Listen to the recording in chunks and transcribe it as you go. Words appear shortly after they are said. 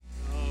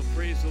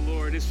Praise the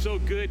Lord. It's so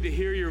good to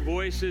hear your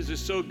voices.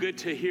 It's so good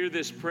to hear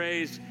this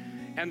praise.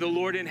 And the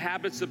Lord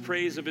inhabits the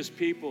praise of his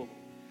people.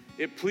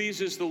 It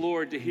pleases the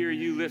Lord to hear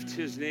you lift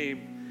his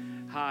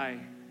name high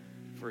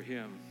for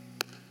him.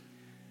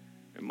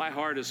 And my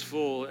heart is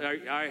full.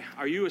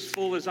 Are you as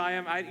full as I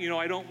am?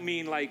 I don't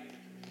mean like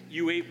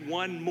you ate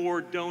one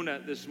more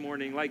donut this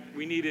morning, like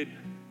we needed.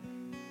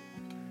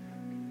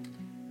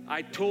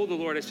 I told the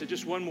Lord, I said,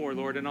 just one more,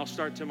 Lord, and I'll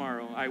start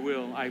tomorrow. I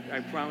will. I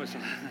promise.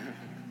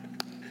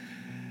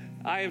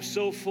 I am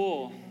so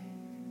full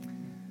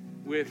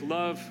with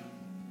love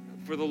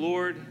for the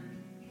Lord,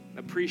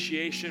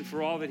 appreciation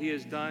for all that he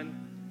has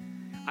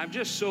done. I'm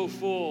just so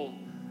full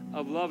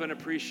of love and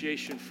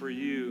appreciation for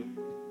you.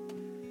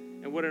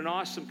 And what an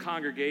awesome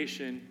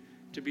congregation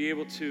to be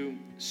able to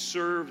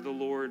serve the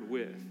Lord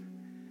with.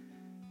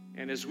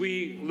 And as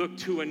we look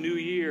to a new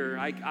year,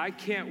 I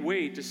can't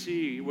wait to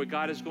see what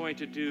God is going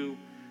to do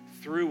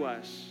through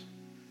us.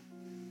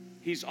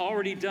 He's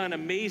already done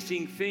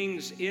amazing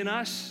things in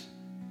us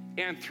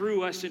and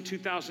through us in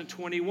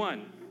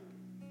 2021.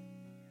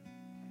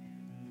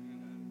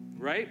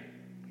 Right?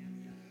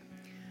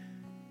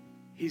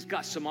 He's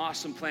got some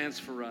awesome plans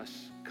for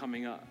us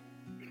coming up.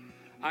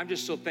 I'm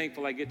just so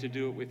thankful I get to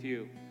do it with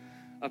you.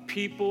 A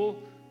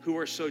people who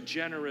are so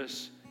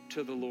generous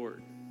to the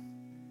Lord.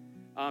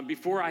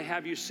 Before I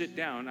have you sit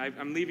down,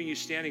 I'm leaving you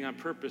standing on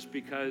purpose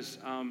because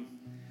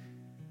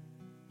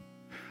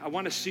I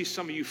want to see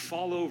some of you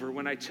fall over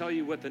when I tell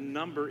you what the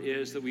number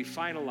is that we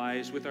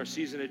finalize with our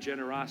season of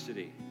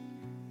generosity.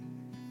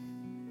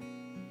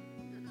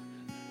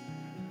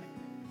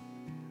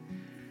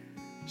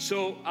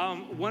 So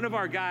one of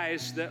our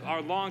guys,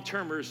 our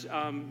long-termers,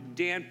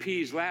 Dan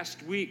Pease,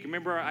 last week,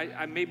 remember,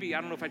 I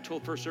don't know if I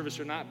told first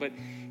service or not, but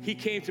he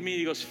came to me and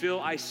he goes,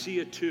 Phil, I see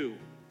a 2.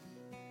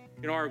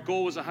 Our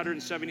goal was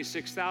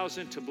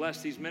 $176,000 to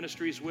bless these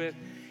ministries with.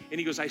 And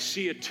he goes, I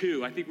see a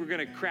 2. I think we're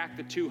going to crack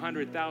the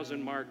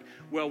 200,000 mark.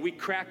 Well, we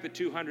cracked the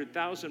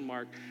 200,000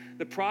 mark.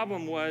 The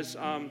problem was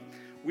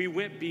we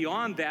went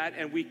beyond that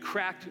and we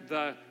cracked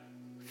the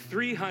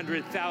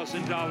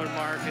 $300,000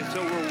 mark. And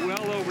so we're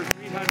well over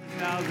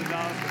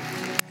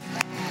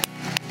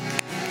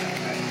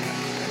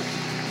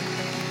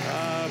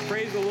 $300,000.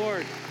 Praise the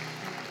Lord.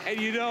 And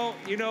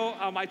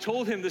I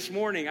told him this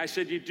morning, I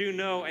said, you do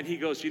know, and he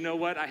goes, you know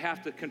what, I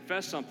have to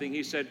confess something.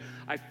 He said,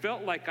 I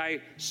felt like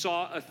I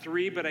saw a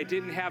 3, but I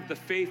didn't have the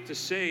faith to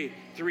say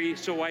 3,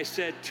 so I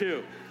said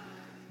 2.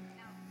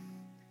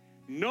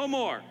 No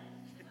more.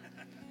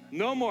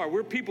 No more.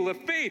 We're people of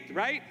faith,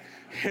 right?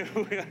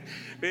 But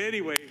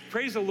anyway,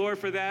 praise the Lord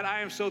for that.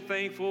 I am so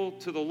thankful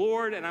to the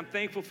Lord, and I'm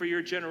thankful for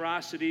your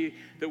generosity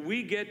that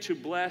we get to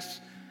bless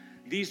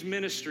these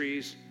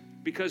ministries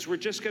because we're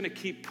just going to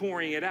keep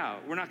pouring it out.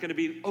 We're not going to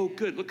be, oh,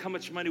 good, look how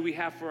much money we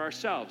have for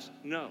ourselves.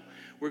 No,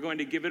 we're going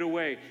to give it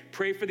away.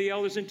 Pray for the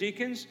elders and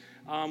deacons.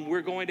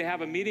 We're going to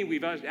have a meeting.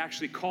 We've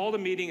actually called a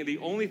meeting, and the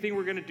only thing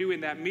we're going to do in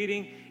that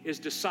meeting is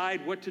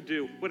decide what to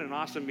do. What an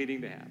awesome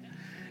meeting to have.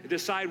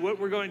 Decide what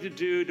we're going to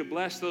do to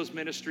bless those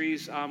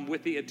ministries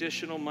with the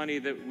additional money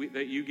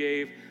that you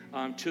gave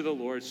to the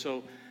Lord.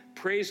 So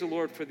praise the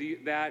Lord for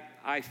that.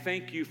 I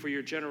thank you for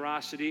your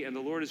generosity, and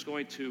the Lord is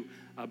going to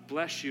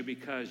bless you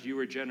because you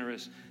were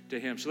generous to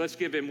him. So let's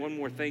give him one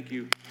more thank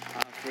you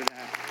for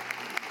that.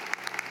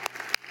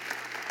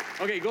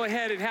 Okay, go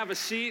ahead and have a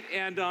seat.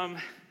 And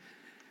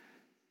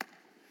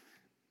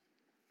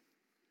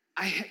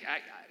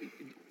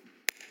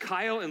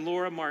Kyle and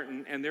Laura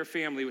Martin and their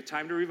family with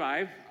Time to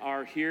Revive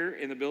are here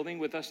in the building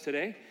with us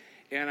today.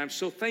 And I'm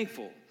so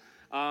thankful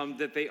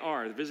that they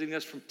are. They're visiting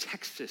us from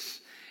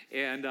Texas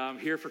and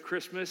here for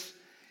Christmas.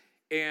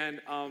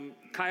 And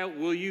Kyle,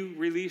 will you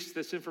release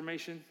this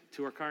information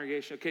to our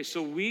congregation? Okay,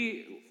 so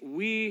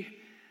we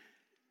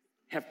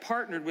have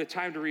partnered with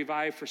Time to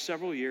Revive for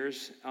several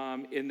years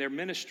in their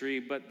ministry,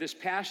 but this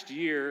past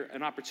year,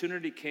 an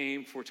opportunity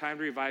came for Time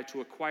to Revive to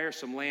acquire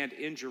some land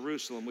in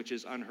Jerusalem, which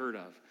is unheard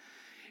of.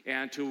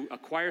 And to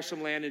acquire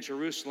some land in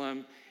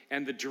Jerusalem,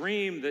 and the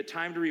dream that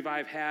Time to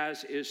Revive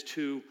has is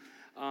to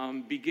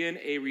begin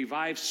a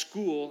Revive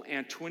school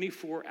and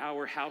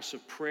 24-hour house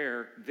of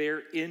prayer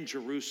there in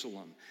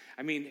Jerusalem.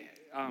 I mean,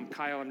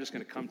 Kyle, I'm just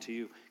going to come to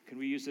you. Can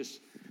we use this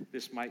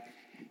mic?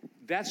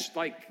 That's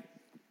like,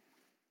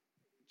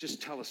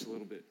 just tell us a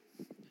little bit.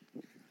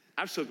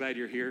 I'm so glad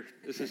you're here.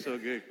 This is so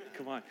good.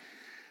 Come on.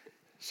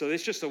 So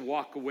it's just a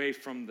walk away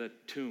from the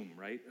tomb,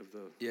 right?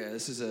 Yeah,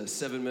 this is a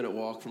 7-minute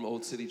walk from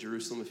Old City,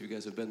 Jerusalem, if you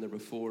guys have been there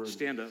before.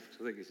 Stand up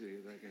so they can see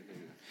you.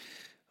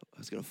 I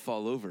was going to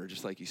fall over,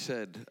 just like you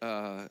said.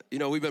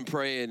 We've been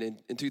praying.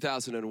 In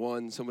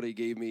 2001, somebody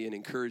gave me an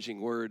encouraging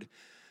word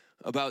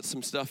about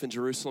some stuff in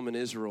Jerusalem and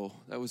Israel.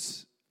 That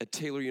was at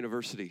Taylor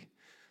University.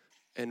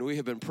 And we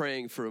have been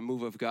praying for a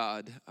move of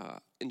God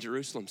in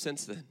Jerusalem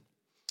since then.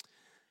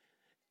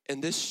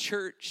 And this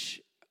church,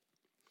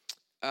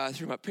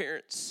 through my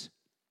parents,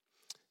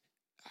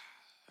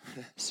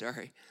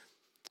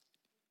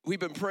 we've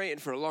been praying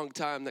for a long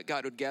time that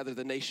God would gather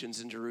the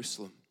nations in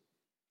Jerusalem.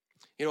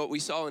 You know what we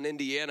saw in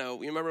Indiana?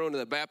 We remember when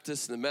the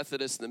Baptists and the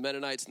Methodists and the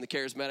Mennonites and the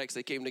Charismatics,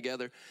 they came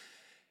together.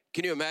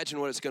 Can you imagine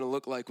what it's going to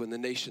look like when the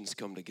nations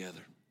come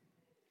together?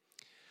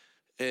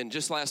 And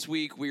just last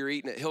week, we were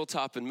eating at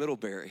Hilltop in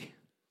Middlebury.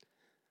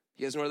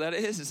 You guys know where that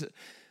is?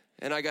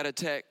 And I got a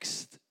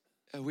text.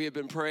 We had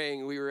been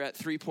praying. We were at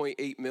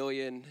 3.8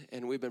 million,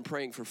 and we've been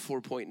praying for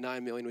 4.9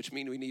 million, which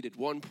means we needed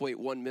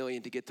 1.1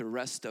 million to get the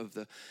rest of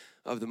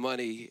the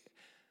money.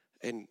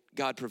 And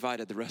God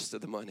provided the rest of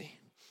the money.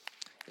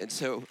 And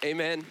so,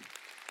 amen.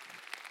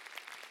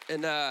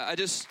 And I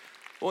just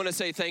want to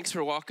say thanks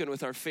for walking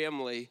with our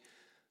family.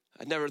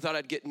 I never thought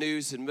I'd get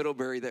news in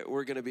Middlebury that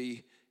we're going to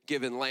be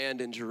given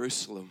land in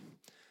Jerusalem.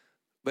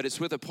 But it's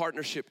with a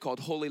partnership called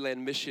Holy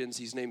Land Missions.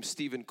 He's named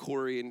Stephen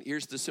Corey, and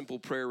here's the simple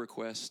prayer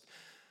request.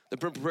 The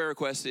prayer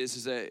request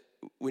is that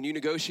when you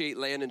negotiate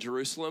land in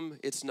Jerusalem,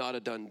 it's not a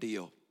done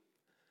deal.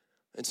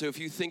 And so if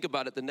you think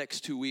about it the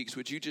next 2 weeks,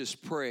 would you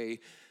just pray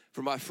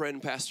for my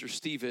friend Pastor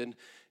Stephen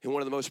and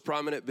one of the most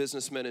prominent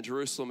businessmen in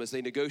Jerusalem as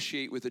they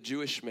negotiate with a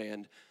Jewish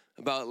man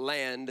about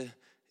land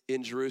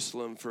in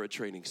Jerusalem for a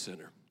training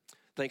center.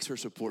 Thanks for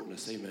supporting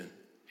us. Amen.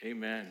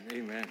 Amen.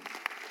 Amen.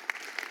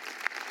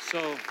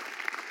 So,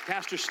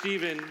 Pastor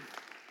Stephen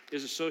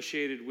is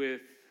associated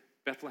with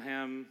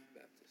Bethlehem.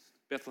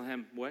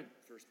 Bethlehem, what?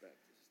 First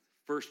Baptist.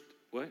 First,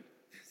 what?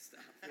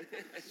 Stop.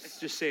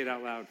 Just say it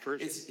out loud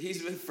first.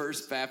 He's with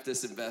First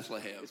Baptist in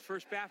Bethlehem. It's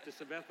First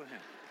Baptist of Bethlehem.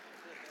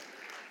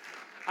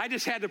 I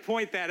just had to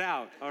point that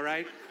out, all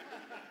right?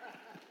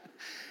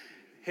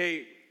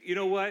 Hey, you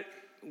know what?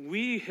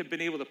 We have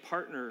been able to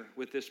partner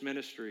with this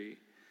ministry.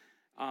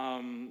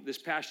 This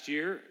past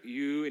year,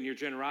 you and your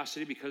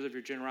generosity, because of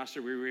your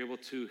generosity, we were able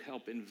to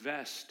help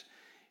invest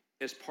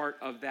as part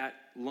of that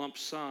lump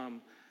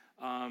sum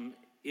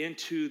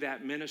into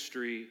that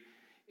ministry.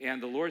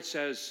 And the Lord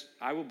says,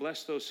 I will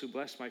bless those who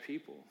bless my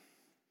people.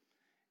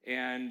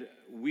 And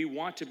we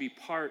want to be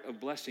part of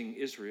blessing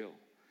Israel.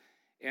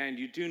 And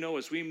you do know,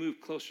 as we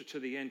move closer to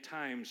the end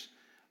times,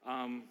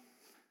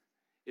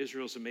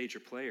 Israel's a major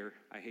player.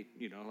 I hate,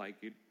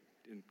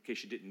 in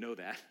case you didn't know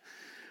that.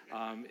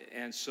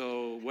 And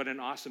so what an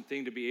awesome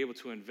thing to be able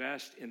to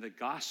invest in the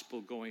gospel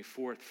going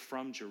forth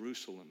from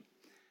Jerusalem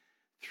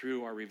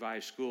through our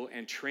Revive School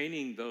and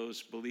training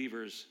those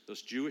believers,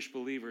 those Jewish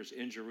believers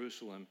in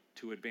Jerusalem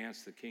to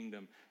advance the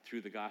kingdom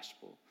through the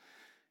gospel.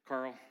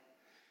 Carl,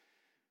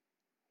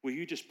 will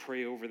you just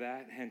pray over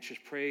that and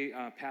just pray,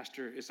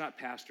 Pastor, it's not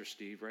Pastor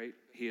Steve, right?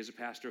 He is a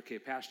pastor. Okay,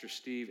 Pastor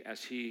Steve,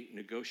 as he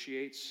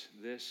negotiates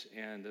this,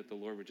 and that the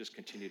Lord would just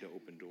continue to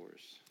open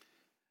doors.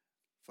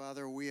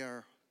 Father, we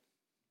are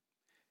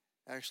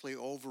actually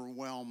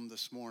overwhelmed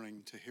this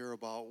morning to hear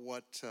about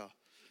what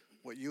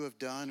you have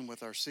done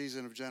with our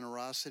season of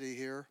generosity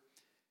here,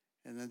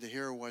 and then to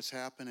hear what's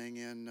happening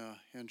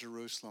in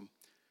Jerusalem.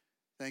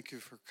 Thank you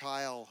for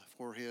Kyle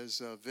for his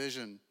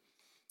vision.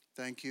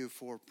 Thank you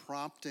for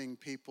prompting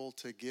people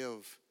to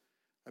give.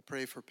 I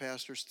pray for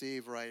Pastor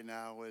Steve right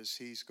now as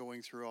he's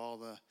going through all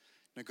the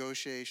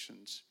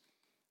negotiations.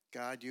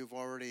 God, you've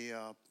already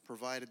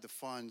provided the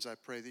funds. I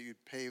pray that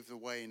you'd pave the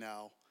way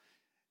now.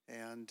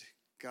 And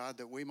God,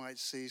 that we might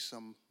see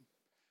some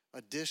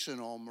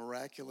additional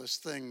miraculous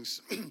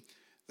things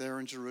there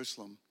in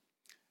Jerusalem.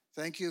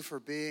 Thank you for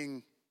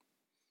being,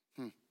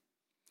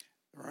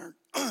 there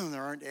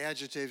aren't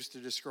adjectives to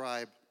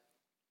describe.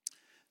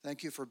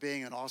 Thank you for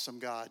being an awesome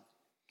God.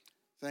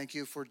 Thank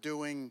you for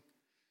doing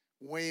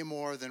way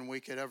more than we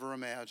could ever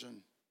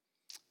imagine.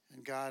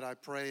 And God, I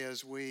pray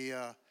as we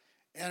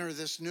enter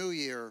this new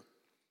year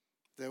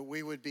that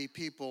we would be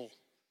people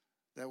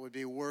that would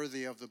be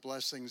worthy of the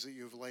blessings that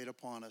you've laid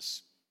upon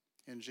us.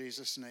 In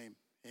Jesus' name,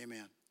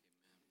 amen.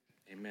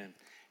 Amen.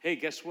 Hey,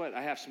 guess what?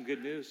 I have some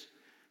good news.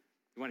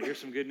 You want to hear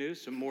some good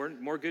news? Some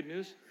more good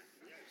news?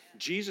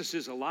 Jesus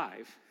is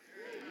alive.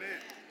 Amen.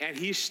 And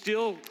he's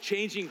still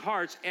changing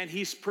hearts, and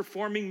he's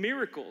performing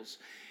miracles.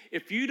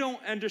 If you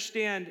don't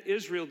understand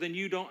Israel, then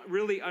you don't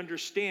really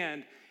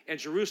understand, and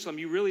Jerusalem,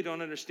 you really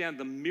don't understand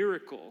the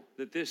miracle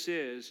that this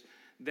is,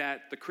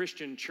 that the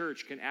Christian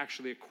church can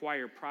actually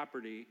acquire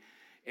property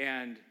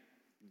and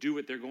do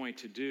what they're going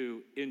to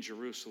do in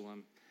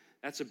Jerusalem.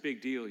 That's a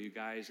big deal, you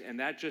guys. And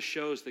that just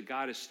shows that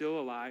God is still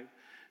alive,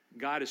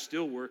 God is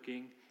still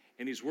working,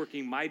 and he's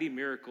working mighty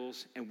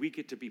miracles, and we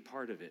get to be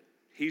part of it.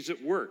 He's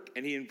at work,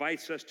 and he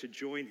invites us to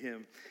join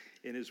him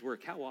in his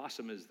work. How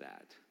awesome is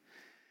that?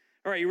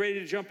 All right, you ready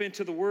to jump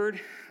into the word?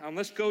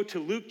 Let's go to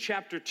Luke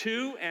chapter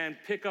 2 and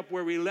pick up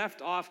where we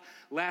left off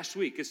last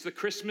week. It's the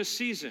Christmas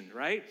season,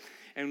 right?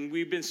 And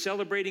we've been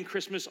celebrating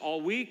Christmas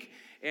all week,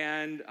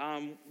 and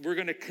we're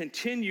going to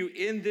continue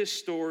in this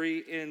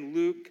story in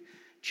Luke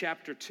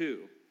chapter 2.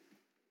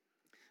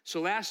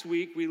 So last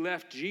week we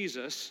left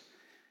Jesus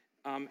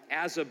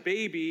as a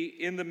baby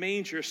in the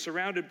manger,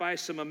 surrounded by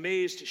some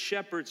amazed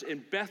shepherds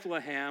in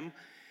Bethlehem.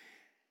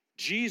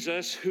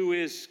 Jesus, who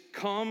is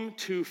come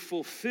to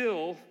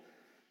fulfill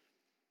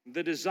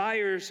the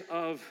desires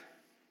of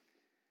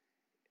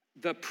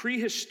the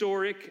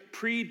prehistoric,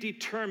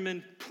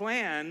 predetermined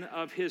plan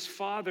of his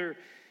Father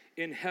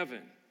in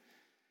heaven.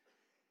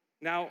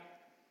 Now,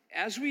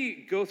 as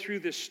we go through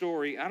this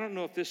story, I don't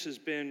know if this has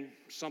been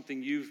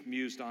something you've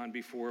mused on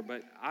before,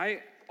 but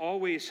I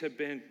always have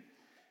been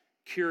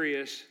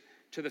curious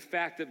to the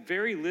fact that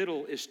very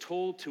little is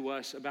told to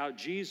us about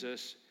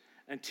Jesus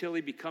until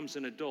he becomes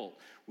an adult.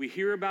 We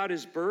hear about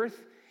his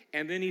birth,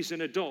 and then he's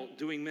an adult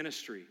doing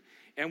ministry.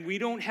 And we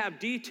don't have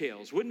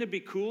details. Wouldn't it be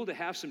cool to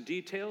have some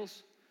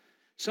details?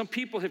 Some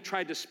people have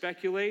tried to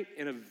speculate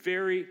in a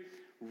very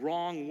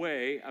wrong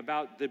way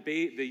about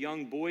the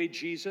young boy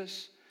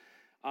Jesus.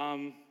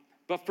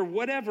 But for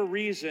whatever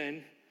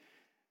reason,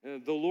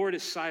 the Lord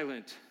is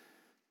silent.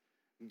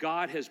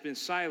 God has been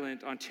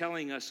silent on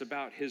telling us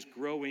about his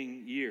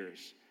growing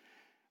years.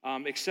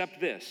 Except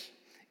this.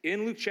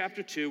 In Luke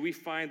chapter 2, we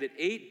find that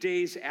 8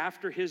 days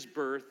after his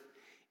birth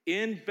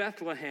in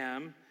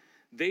Bethlehem,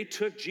 they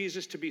took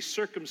Jesus to be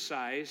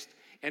circumcised,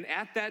 and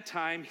at that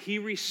time, he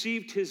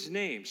received his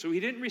name. So he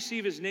didn't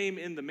receive his name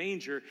in the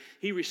manger.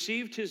 He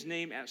received his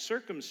name at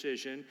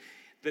circumcision,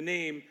 the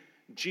name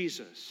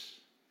Jesus.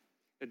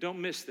 Now,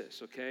 don't miss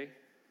this, okay?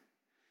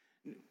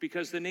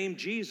 Because the name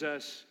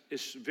Jesus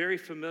is very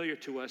familiar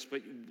to us,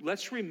 but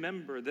let's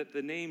remember that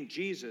the name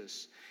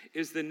Jesus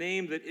is the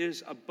name that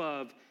is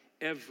above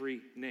every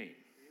name.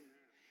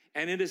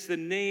 And it is the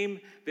name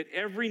that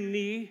every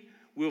knee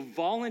will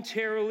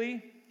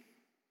voluntarily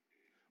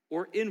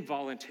or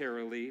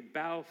involuntarily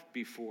bow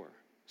before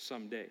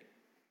someday.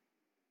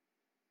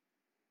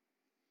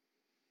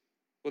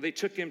 Well, they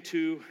took him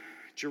to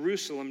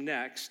Jerusalem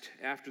next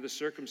after the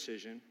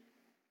circumcision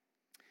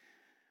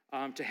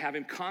to have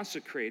him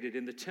consecrated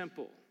in the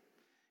temple.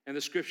 And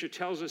the scripture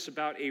tells us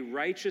about a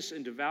righteous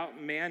and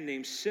devout man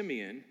named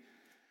Simeon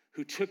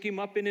who took him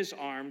up in his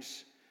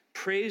arms,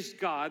 praised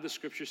God, the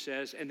scripture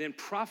says, and then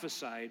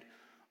prophesied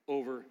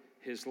over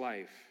his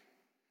life.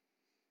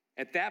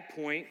 At that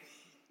point,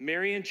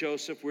 Mary and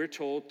Joseph, we're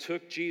told,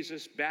 took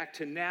Jesus back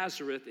to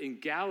Nazareth in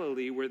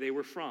Galilee, where they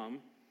were from,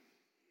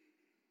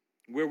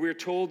 where we're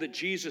told that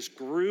Jesus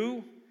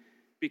grew,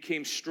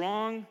 became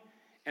strong,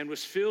 and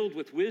was filled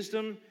with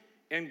wisdom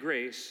and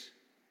grace,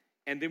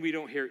 and then we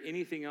don't hear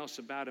anything else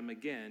about him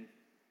again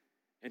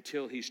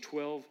until he's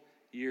 12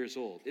 years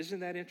old. Isn't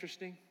that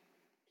interesting?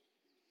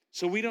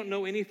 So we don't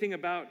know anything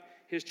about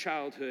his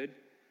childhood,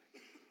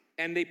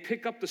 and they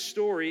pick up the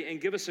story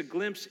and give us a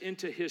glimpse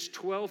into his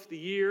 12th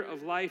year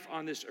of life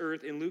on this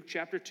earth in Luke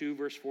chapter 2,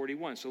 verse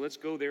 41. So let's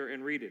go there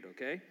and read it,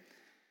 okay?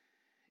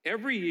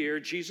 Every year,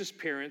 Jesus'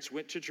 parents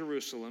went to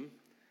Jerusalem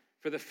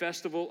for the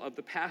festival of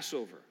the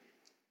Passover.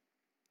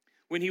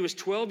 When he was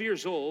 12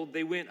 years old,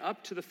 they went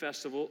up to the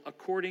festival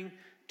according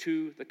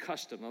to the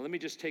custom. Now, let me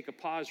just take a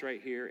pause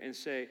right here and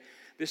say,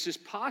 this is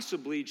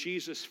possibly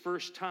Jesus'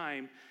 first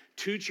time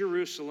to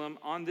Jerusalem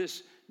on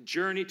this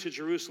journey to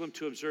Jerusalem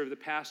to observe the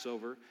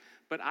Passover,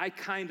 but I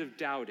kind of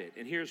doubt it,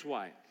 and here's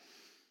why.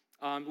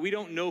 We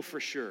don't know for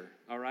sure,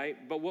 all right?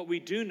 But what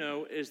we do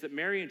know is that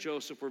Mary and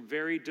Joseph were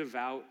very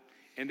devout,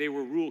 and they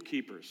were rule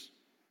keepers,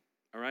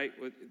 all right?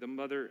 With the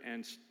mother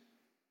and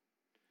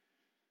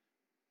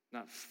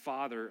not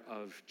father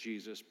of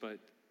Jesus, but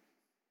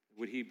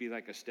would he be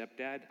like a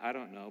stepdad? I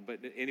don't know. But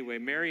anyway,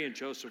 Mary and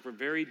Joseph were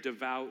very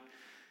devout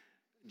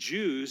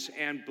Jews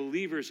and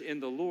believers in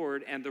the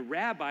Lord, and the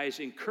rabbis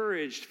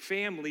encouraged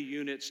family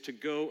units to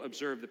go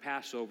observe the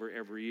Passover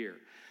every year.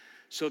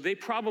 So they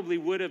probably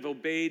would have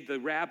obeyed the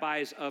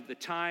rabbis of the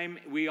time.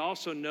 We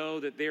also know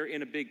that they're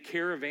in a big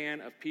caravan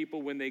of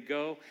people when they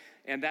go,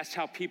 and that's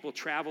how people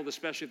traveled,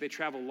 especially if they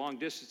travel long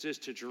distances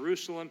to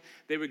Jerusalem.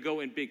 They would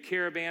go in big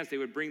caravans. They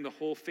would bring the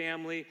whole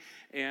family,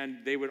 and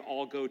they would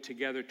all go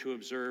together to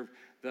observe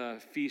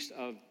the Feast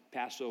of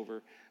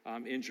Passover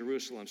in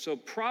Jerusalem. So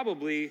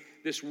probably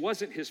this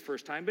wasn't his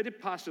first time, but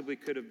it possibly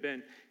could have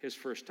been his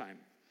first time.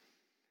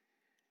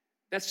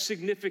 That's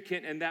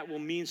significant, and that will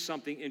mean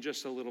something in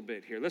just a little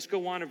bit here. Let's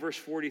go on to verse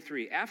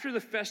 43. After the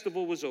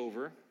festival was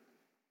over,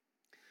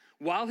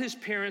 while his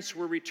parents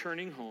were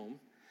returning home,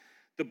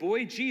 the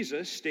boy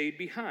Jesus stayed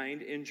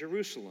behind in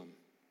Jerusalem,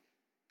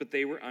 but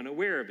they were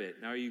unaware of it.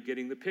 Now, are you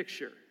getting the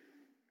picture?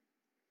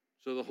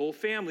 So the whole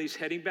family's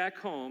heading back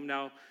home.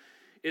 Now,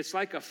 it's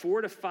like a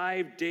 4 to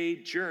 5 day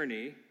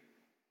journey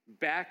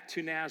back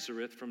to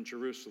Nazareth from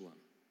Jerusalem.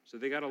 So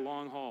they got a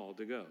long haul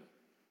to go,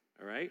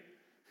 all right?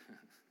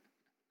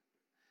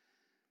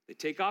 They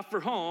take off for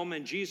home,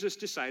 and Jesus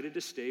decided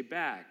to stay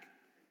back.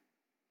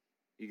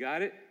 You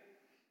got it?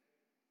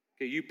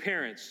 Okay, you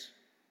parents.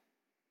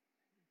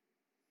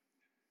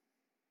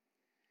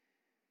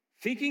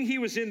 Thinking he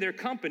was in their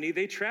company,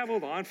 they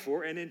traveled on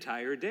for an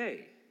entire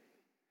day.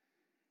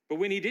 But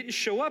when he didn't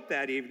show up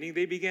that evening,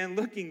 they began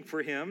looking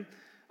for him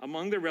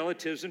among their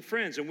relatives and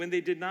friends. And when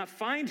they did not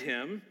find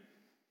him,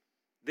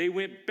 they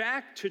went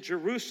back to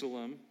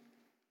Jerusalem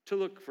to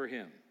look for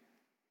him.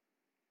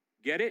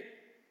 Get it?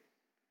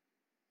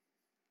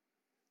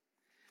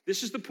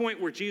 This is the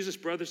point where Jesus'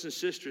 brothers and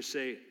sisters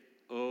say,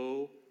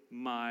 oh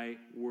my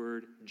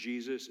word,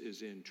 Jesus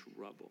is in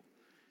trouble.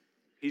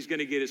 He's going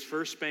to get his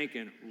first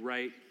spanking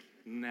right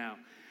now.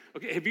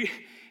 Okay,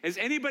 has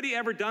anybody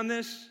ever done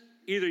this?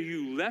 Either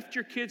you left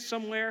your kids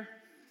somewhere,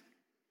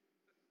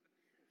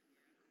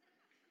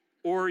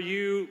 or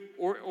you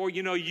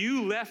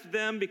left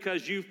them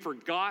because you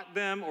forgot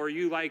them, or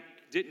you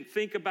didn't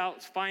think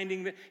about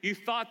finding them. You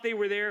thought they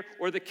were there,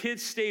 or the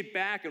kids stayed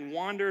back and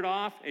wandered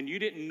off and you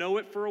didn't know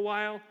it for a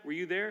while. Were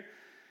you there?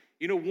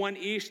 One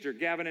Easter,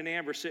 Gavin and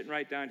Amber sitting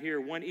right down here,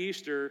 one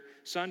Easter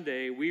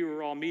Sunday, we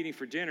were all meeting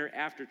for dinner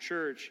after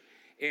church,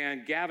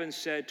 and Gavin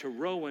said to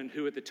Rowan,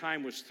 who at the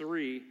time was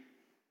three,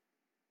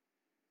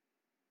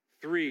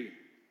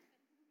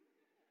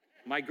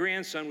 my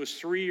grandson was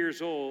 3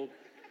 years old,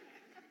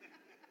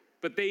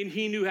 but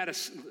he knew how to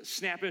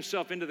snap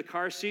himself into the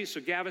car seat. So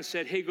Gavin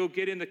said, hey, go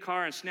get in the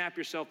car and snap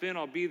yourself in.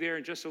 I'll be there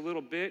in just a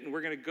little bit, and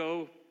we're going to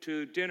go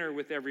to dinner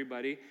with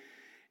everybody.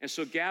 And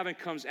so Gavin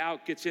comes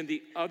out, gets in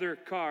the other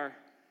car,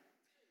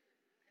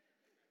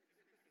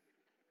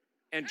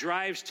 and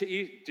drives to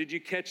did you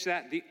catch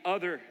that? The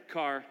other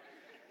car.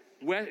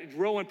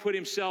 Rowan put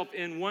himself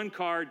in one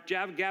car,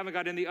 Gavin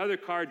got in the other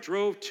car,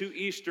 drove to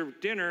Easter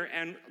dinner,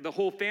 and the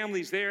whole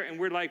family's there, and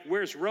we're like,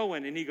 where's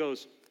Rowan? And he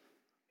goes,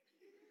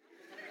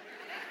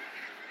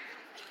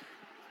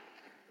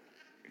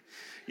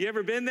 you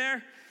ever been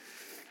there?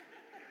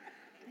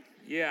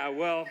 Yeah,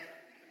 well,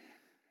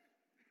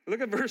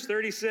 look at verse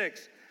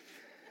 36.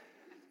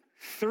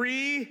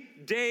 3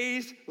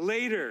 days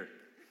later,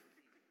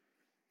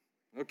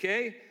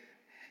 okay?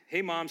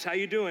 Hey, moms, how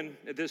you doing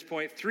at this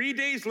point? 3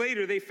 days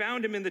later, they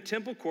found him in the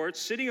temple courts,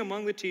 sitting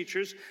among the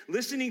teachers,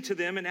 listening to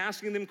them and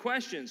asking them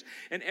questions.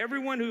 And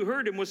everyone who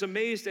heard him was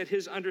amazed at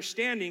his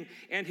understanding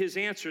and his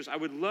answers. I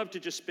would love to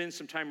just spend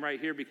some time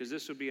right here, because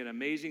this would be an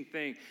amazing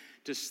thing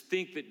to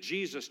think that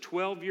Jesus,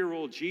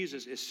 12-year-old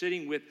Jesus, is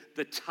sitting with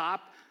the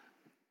top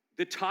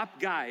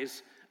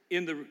guys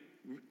in the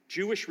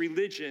Jewish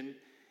religion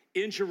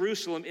in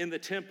Jerusalem in the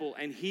temple,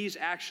 and he's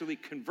actually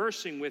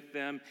conversing with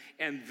them,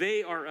 and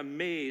they are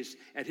amazed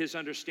at his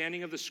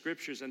understanding of the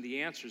scriptures and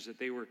the answers that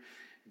they were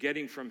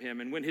getting from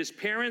him. And when his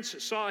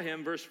parents saw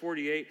him, verse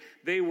 48,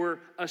 they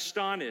were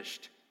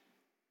astonished.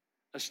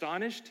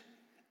 Astonished?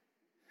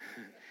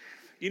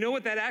 You know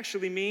what that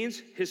actually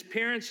means? His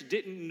parents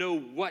didn't know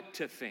what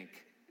to think.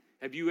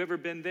 Have you ever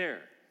been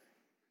there?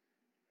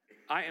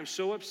 I am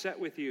so upset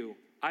with you,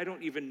 I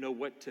don't even know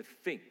what to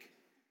think.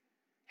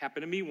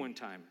 Happened to me one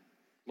time.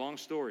 Long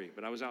story,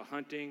 but I was out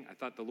hunting. I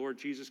thought the Lord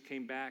Jesus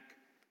came back.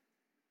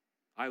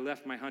 I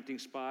left my hunting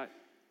spot,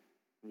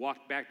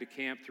 walked back to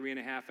camp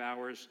 3.5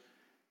 hours.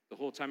 The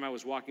whole time I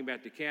was walking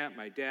back to camp,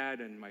 my dad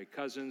and my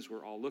cousins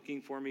were all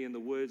looking for me in the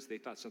woods. They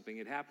thought something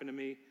had happened to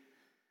me.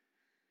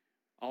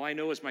 All I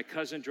know is my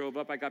cousin drove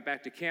up. I got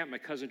back to camp. My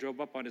cousin drove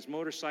up on his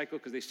motorcycle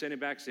because they sent him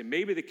back and said,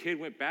 maybe the kid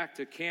went back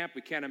to camp.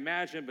 We can't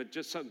imagine, but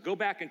just go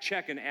back and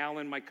check. And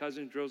Alan, my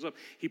cousin, drives up.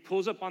 He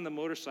pulls up on the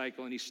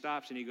motorcycle and he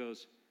stops and he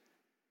goes,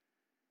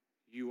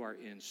 you are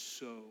in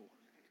so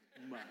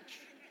much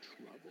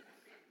trouble.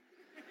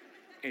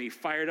 And he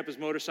fired up his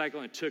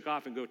motorcycle and took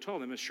off and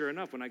told him. And sure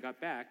enough, when I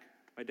got back,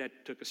 my dad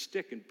took a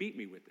stick and beat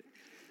me with it.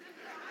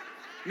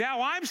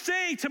 Now I'm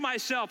saying to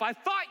myself, I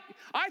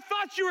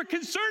thought you were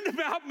concerned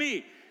about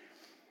me.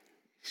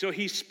 So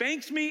he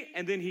spanks me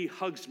and then he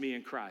hugs me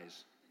and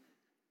cries.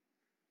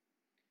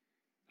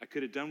 I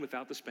could have done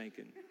without the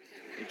spanking.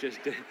 It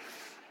just did.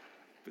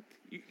 But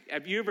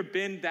have you ever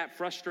been that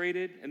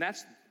frustrated? And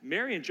that's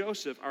Mary and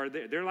Joseph are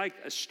there. They're like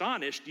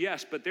astonished,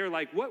 yes, but they're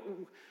like, what?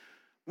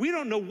 We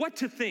don't know what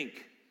to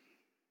think.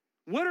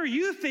 What are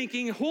you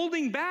thinking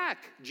holding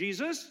back,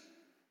 Jesus?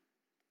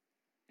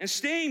 And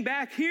staying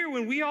back here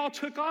when we all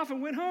took off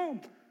and went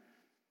home.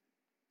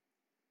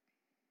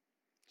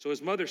 So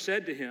his mother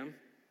said to him,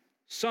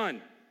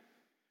 son,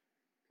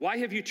 why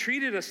have you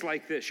treated us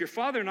like this? Your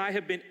father and I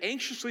have been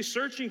anxiously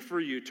searching for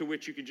you, to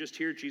which you can just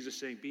hear Jesus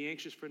saying, be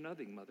anxious for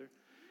nothing, mother.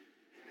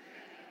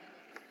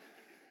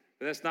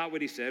 But that's not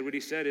what he said. What he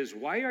said is,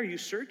 why are you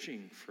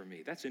searching for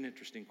me? That's an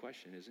interesting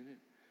question, isn't it?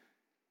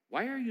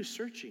 Why are you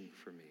searching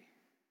for me?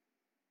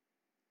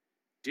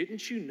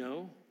 Didn't you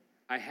know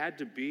I had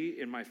to be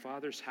in my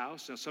Father's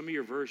house? Now, some of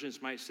your versions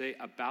might say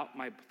about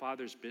my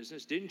Father's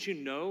business. Didn't you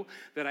know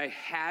that I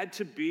had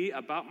to be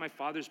about my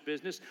Father's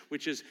business,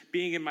 which is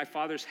being in my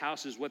Father's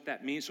house is what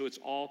that means, so it's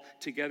all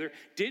together.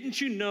 Didn't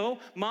you know,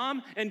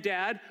 mom and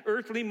dad,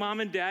 earthly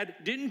mom and dad,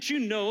 didn't you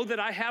know that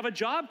I have a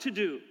job to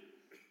do?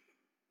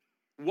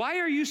 Why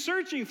are you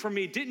searching for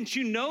me? Didn't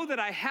you know that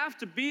I have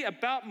to be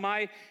about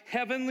my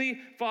heavenly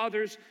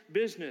Father's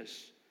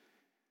business?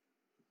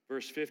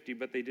 Verse 50,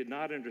 but they did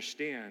not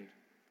understand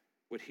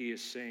what he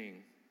is saying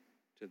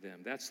to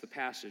them. That's the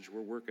passage we're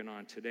working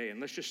on today.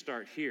 And let's just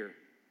start here.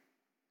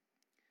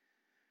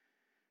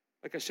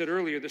 Like I said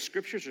earlier, the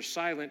scriptures are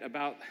silent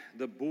about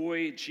the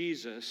boy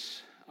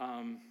Jesus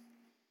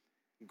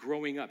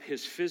growing up,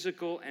 his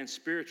physical and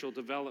spiritual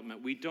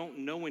development. We don't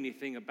know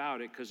anything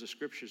about it because the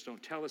scriptures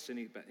don't tell us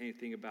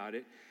anything about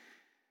it.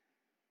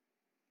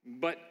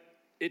 But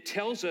it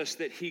tells us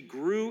that he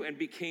grew and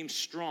became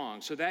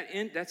strong. So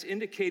that's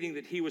indicating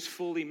that he was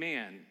fully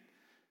man.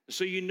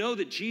 So you know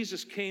that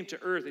Jesus came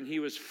to earth and he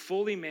was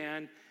fully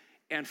man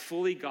and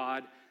fully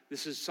God.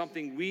 This is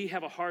something we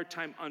have a hard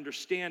time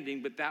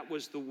understanding, but that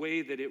was the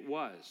way that it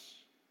was.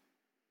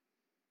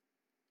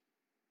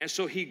 And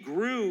so he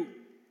grew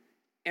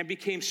and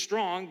became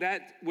strong.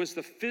 That was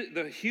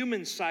the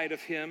human side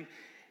of him.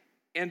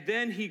 And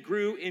then he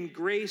grew in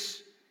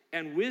grace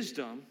and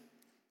wisdom.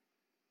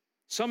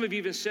 Some have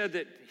even said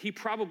that he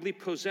probably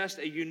possessed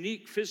a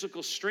unique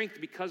physical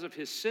strength because of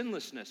his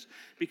sinlessness,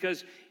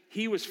 because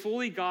he was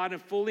fully God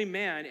and fully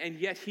man, and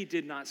yet he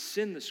did not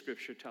sin, the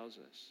scripture tells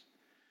us.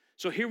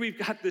 So here we've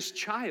got this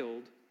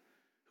child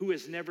who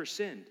has never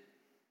sinned.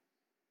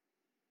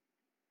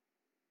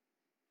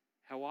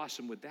 How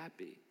awesome would that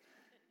be?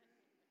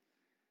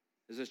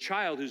 There's a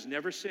child who's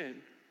never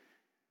sinned,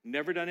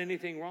 never done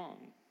anything wrong,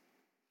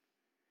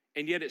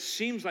 and yet it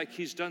seems like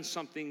he's done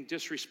something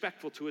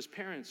disrespectful to his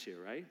parents here,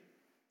 right?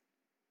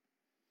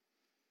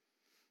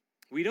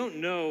 We don't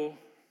know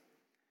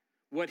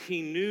what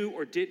he knew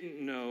or didn't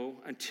know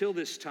until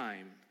this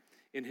time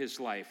in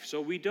his life.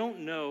 So we don't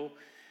know.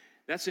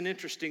 That's an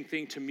interesting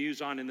thing to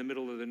muse on in the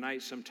middle of the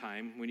night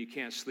sometime when you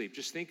can't sleep.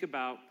 Just think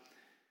about,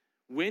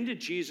 when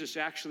did Jesus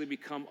actually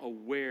become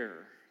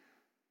aware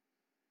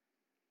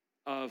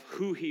of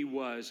who he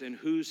was and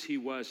whose he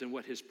was and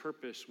what his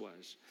purpose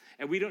was?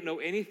 And we don't know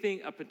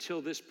anything up until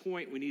this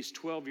point when he's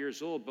 12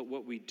 years old, but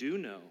what we do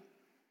know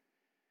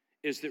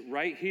is that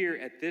right here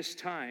at this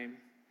time,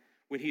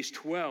 when he's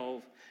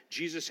 12,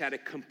 Jesus had a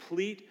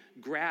complete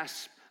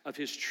grasp of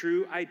his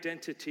true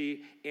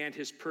identity and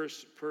his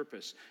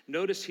purpose.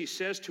 Notice he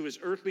says to his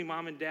earthly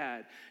mom and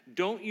dad,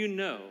 "Don't you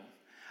know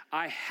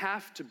I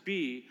have to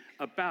be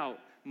about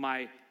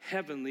my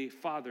heavenly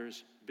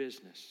Father's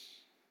business?"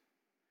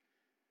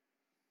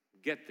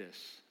 Get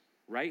this,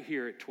 right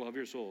here at 12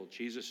 years old,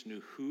 Jesus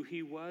knew who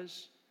he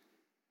was,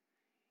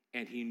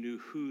 and he knew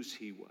whose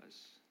he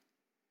was,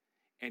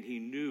 and he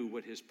knew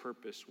what his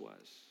purpose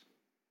was.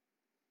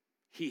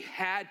 He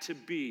had to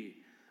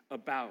be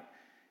about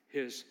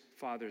his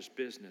Father's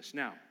business.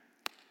 Now,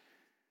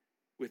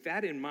 with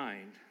that in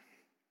mind,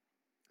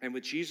 and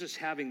with Jesus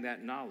having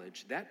that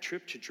knowledge, that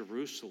trip to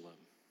Jerusalem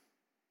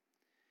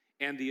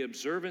and the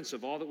observance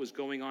of all that was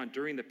going on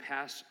during the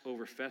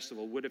Passover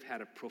festival would have had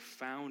a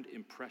profound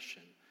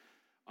impression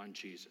on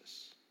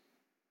Jesus.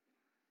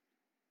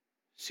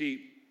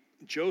 See,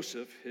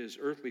 Joseph, his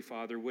earthly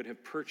father, would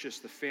have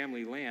purchased the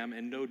family lamb,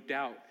 and no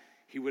doubt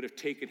he would have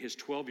taken his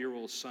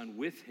 12-year-old son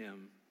with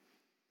him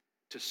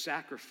to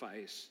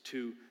sacrifice,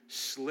 to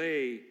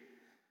slay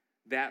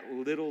that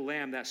little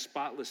lamb, that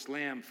spotless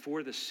lamb,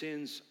 for the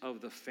sins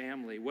of the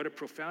family. What a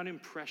profound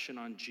impression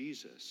on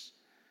Jesus,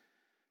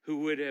 who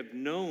would have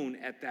known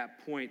at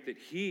that point that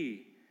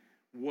he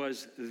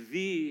was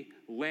the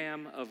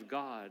Lamb of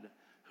God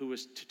who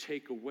was to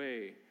take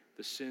away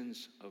the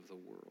sins of the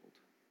world.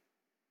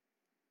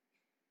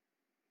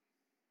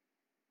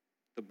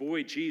 The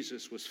boy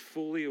Jesus was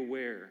fully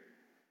aware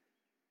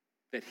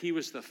that he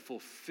was the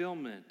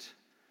fulfillment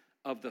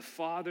of the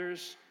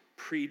Father's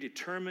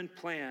predetermined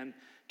plan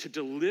to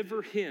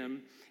deliver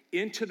him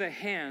into the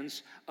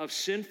hands of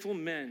sinful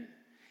men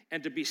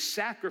and to be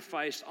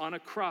sacrificed on a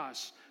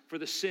cross for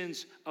the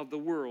sins of the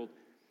world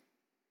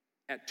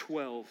at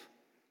 12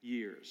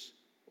 years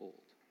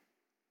old.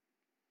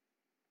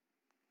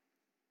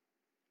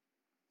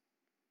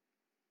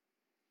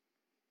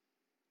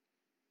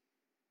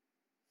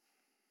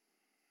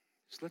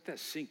 Just let that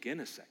sink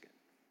in a second.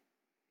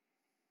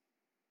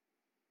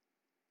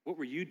 What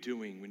were you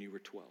doing when you were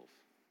 12?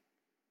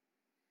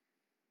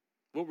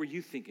 What were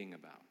you thinking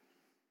about?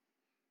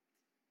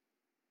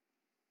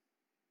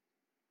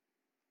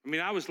 I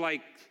mean, I was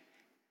like,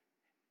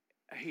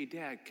 "Hey,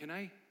 Dad, can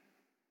I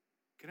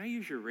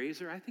use your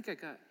razor? I think I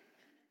got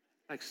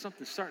like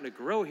something starting to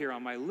grow here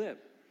on my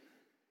lip."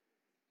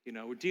 You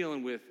know, we're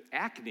dealing with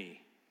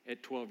acne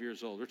at 12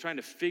 years old. We're trying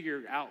to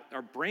figure out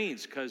our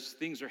brains because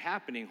things are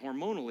happening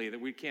hormonally that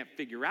we can't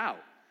figure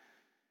out.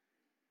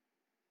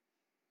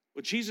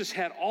 Well, Jesus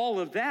had all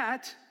of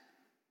that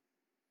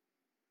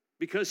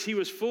because he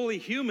was fully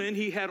human.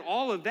 He had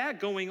all of that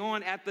going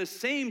on at the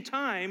same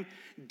time,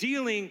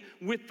 dealing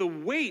with the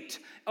weight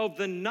of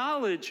the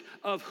knowledge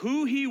of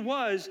who he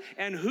was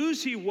and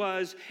whose he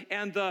was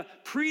and the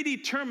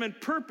predetermined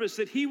purpose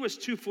that he was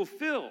to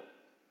fulfill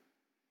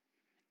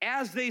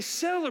as they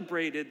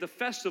celebrated the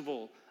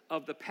festival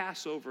of the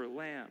Passover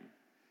lamb.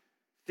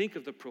 Think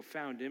of the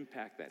profound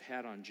impact that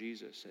had on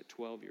Jesus at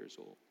 12 years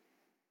old.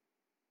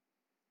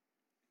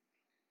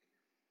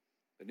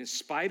 But in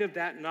spite of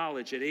that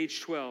knowledge, at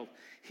age 12,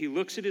 he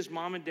looks at his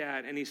mom and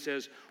dad and he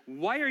says,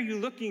 "Why are you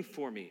looking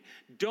for me?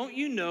 Don't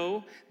you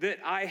know that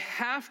I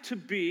have to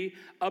be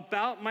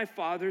about my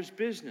Father's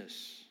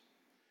business?"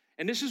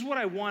 And this is what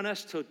I want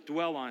us to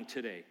dwell on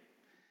today,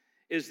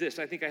 is this.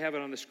 I think I have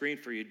it on the screen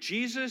for you.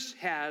 Jesus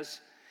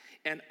has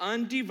an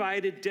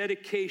undivided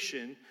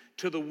dedication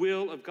to the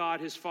will of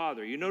God his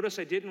Father. You notice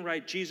I didn't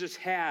write Jesus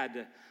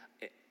had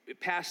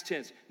past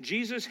tense.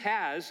 Jesus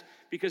has,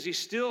 because he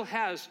still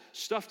has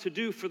stuff to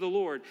do for the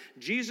Lord,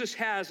 Jesus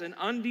has an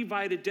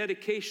undivided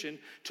dedication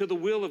to the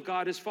will of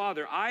God his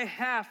Father. I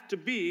have to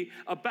be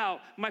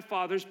about my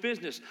Father's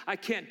business. I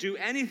can't do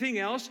anything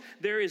else.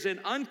 There is an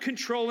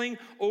uncontrolling,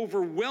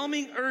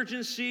 overwhelming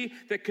urgency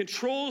that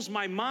controls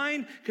my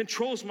mind,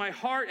 controls my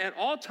heart at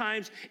all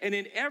times and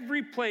in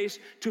every place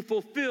to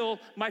fulfill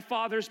my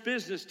Father's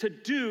business, to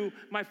do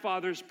my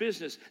Father's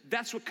business.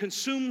 That's what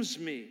consumes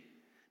me.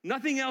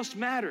 Nothing else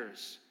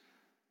matters.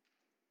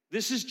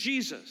 This is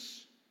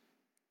Jesus.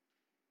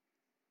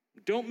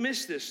 Don't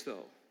miss this,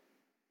 though.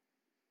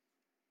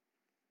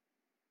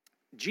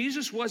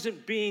 Jesus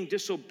wasn't being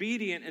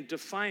disobedient and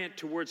defiant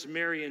towards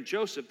Mary and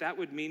Joseph. That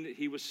would mean that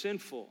he was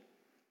sinful.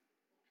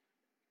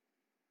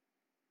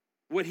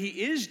 What he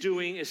is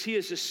doing is he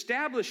is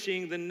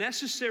establishing the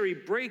necessary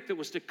break that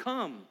was to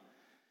come,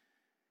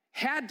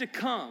 had to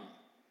come,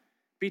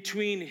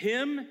 between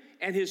him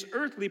and his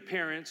earthly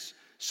parents,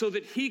 so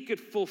that he could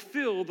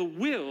fulfill the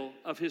will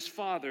of his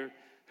Father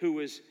who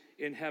is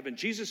in heaven.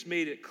 Jesus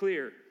made it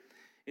clear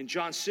in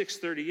John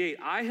 6:38,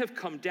 I have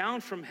come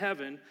down from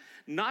heaven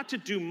not to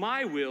do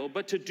my will,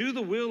 but to do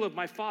the will of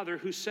my Father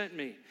who sent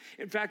me.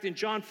 In fact, in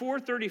John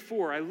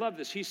 4:34, I love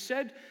this. He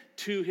said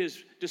to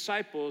his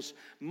disciples,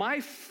 my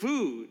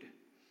food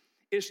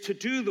is to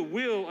do the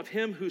will of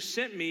him who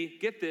sent me,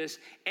 get this,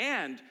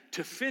 and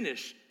to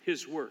finish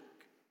his work.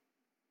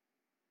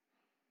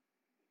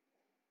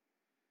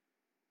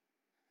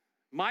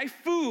 My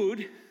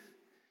food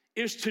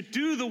is to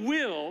do the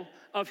will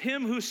of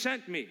him who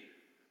sent me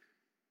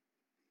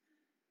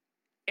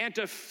and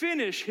to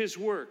finish his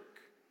work.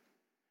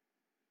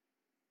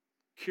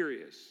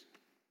 Curious.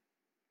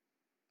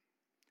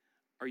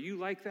 Are you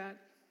like that?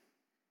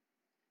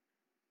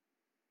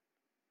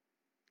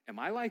 Am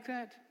I like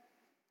that?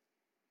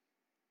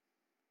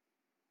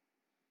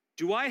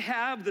 Do I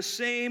have the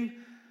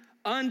same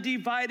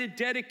undivided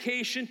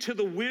dedication to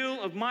the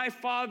will of my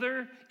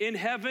Father in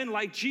heaven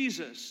like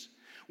Jesus?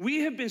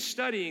 We have been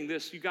studying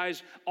this, you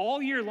guys,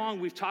 all year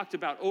long. We've talked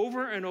about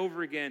over and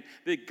over again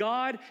that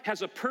God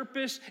has a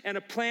purpose and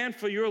a plan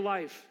for your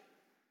life.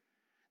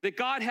 That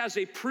God has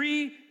a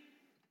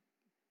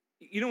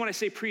you know when I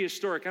say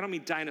prehistoric, I don't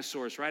mean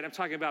dinosaurs, right? I'm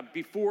talking about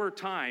before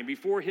time,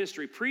 before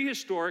history,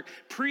 prehistoric,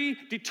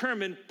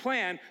 predetermined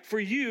plan for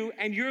you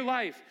and your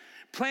life.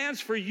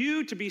 Plans for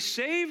you to be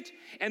saved,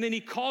 and then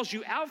he calls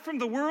you out from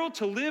the world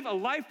to live a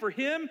life for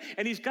him,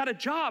 and he's got a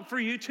job for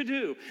you to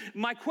do.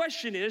 My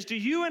question is, do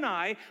you and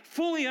I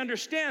fully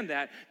understand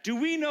that? Do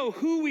we know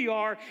who we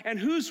are and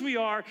whose we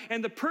are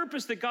and the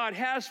purpose that God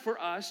has for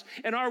us?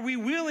 And are we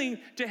willing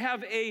to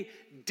have a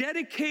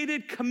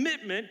dedicated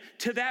commitment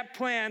to that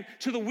plan,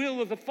 to the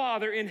will of the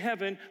Father in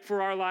heaven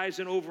for our lives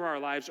and over our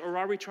lives? Or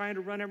are we trying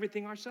to run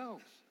everything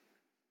ourselves?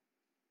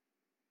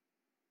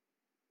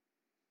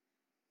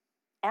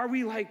 Are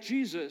we like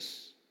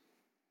Jesus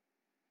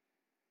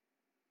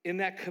in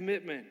that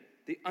commitment,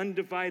 the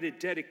undivided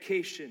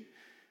dedication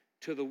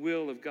to the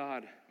will of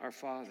God, our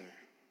Father?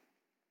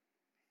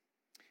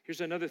 Here's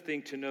another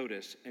thing to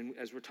notice, and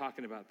as we're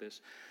talking about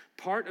this,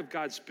 part of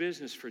God's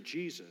business for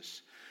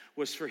Jesus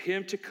was for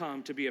him to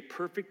come to be a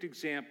perfect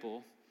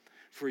example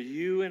for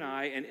you and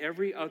I and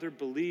every other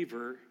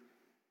believer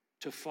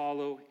to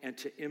follow and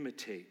to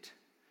imitate.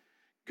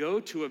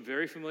 Go to a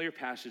very familiar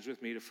passage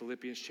with me to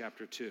Philippians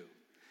chapter 2.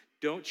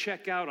 Don't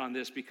check out on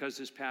this because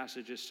this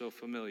passage is so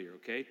familiar,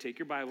 okay? Take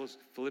your Bibles,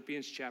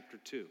 Philippians chapter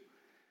 2.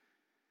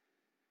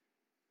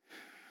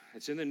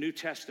 It's in the New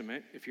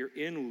Testament. If you're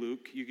in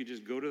Luke, you could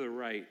just go to the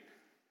right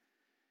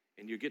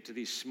and you get to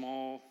these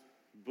small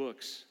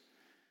books,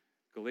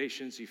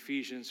 Galatians,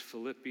 Ephesians,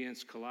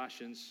 Philippians,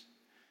 Colossians.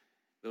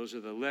 Those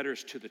are the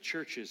letters to the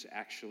churches,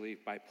 actually,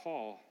 by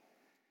Paul.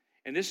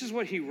 And this is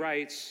what he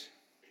writes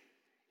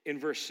in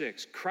verse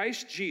 6.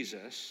 Christ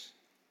Jesus,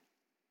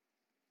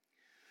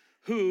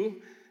 who,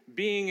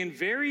 being in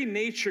very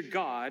nature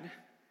God,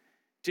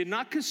 did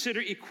not consider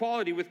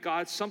equality with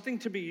God something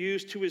to be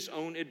used to his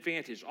own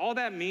advantage. All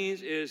that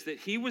means is that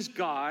he was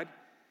God,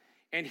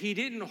 and he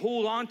didn't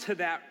hold on to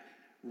that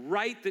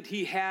right that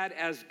he had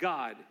as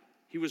God.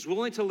 He was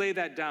willing to lay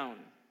that down.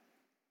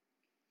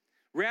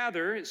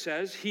 Rather, it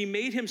says, he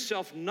made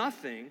himself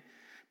nothing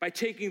by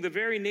taking the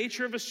very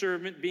nature of a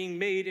servant, being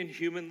made in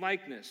human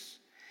likeness.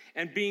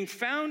 And being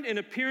found in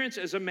appearance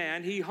as a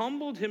man, he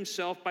humbled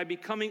himself by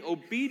becoming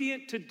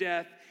obedient to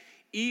death,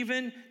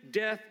 even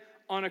death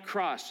on a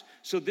cross.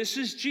 So this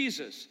is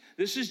Jesus.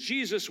 This is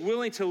Jesus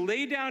willing to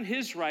lay down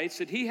his rights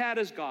that he had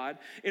as God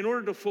in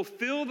order to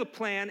fulfill the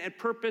plan and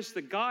purpose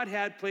that God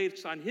had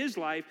placed on his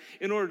life,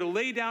 in order to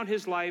lay down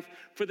his life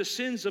for the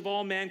sins of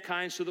all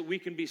mankind so that we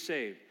can be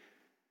saved.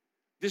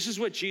 This is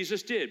what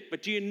Jesus did.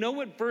 But do you know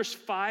what verse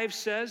 5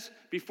 says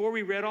before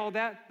we read all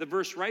that? The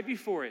verse right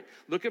before it.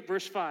 Look at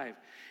verse 5.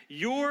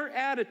 Your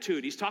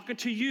attitude, he's talking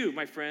to you,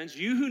 my friends,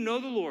 you who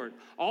know the Lord,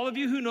 all of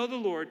you who know the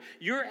Lord,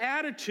 your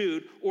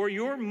attitude or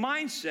your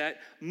mindset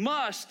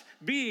must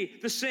be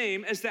the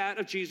same as that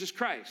of Jesus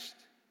Christ.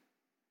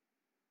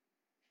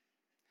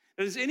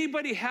 Does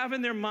anybody have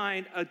in their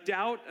mind a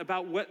doubt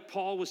about what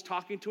Paul was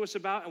talking to us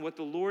about and what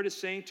the Lord is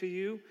saying to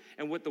you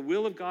and what the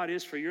will of God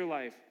is for your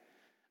life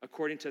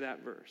according to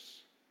that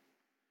verse?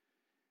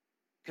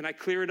 Can I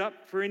clear it up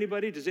for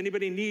anybody? Does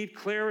anybody need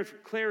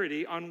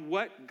clarity on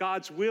what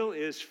God's will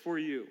is for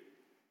you?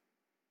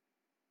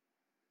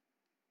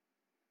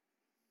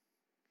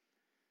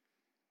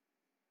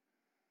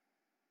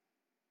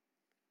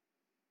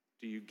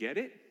 Do you get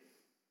it?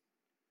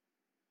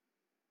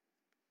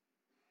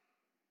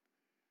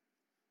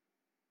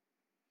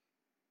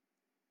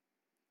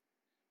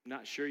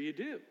 Not sure you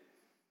do.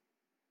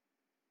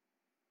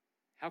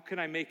 How can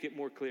I make it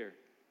more clear?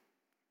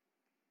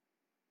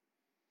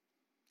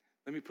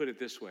 Let me put it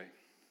this way.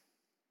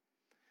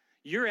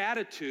 Your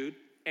attitude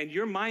and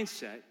your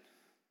mindset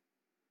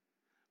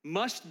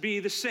must be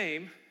the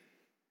same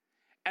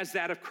as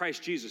that of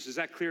Christ Jesus. Does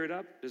that clear it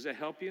up? Does that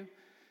help you?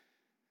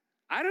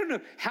 I don't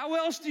know. How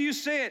else do you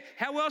say it?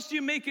 How else do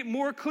you make it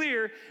more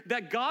clear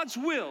that God's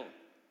will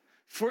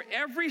for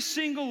every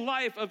single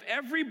life of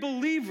every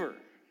believer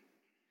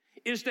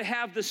is to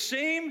have the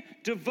same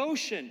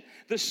devotion,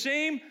 the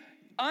same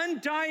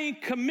undying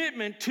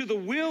commitment to the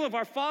will of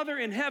our Father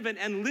in heaven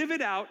and live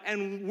it out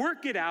and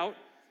work it out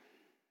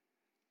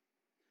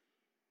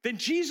than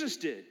Jesus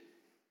did?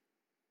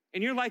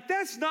 And you're like,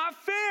 that's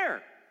not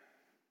fair.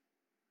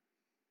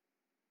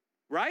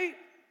 Right?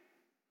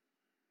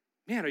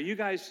 Man, are you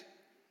guys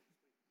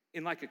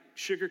in like a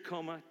sugar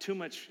coma, too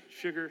much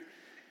sugar?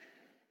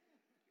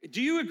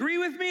 Do you agree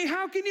with me?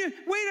 How can you?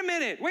 Wait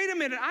a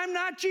minute. I'm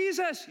not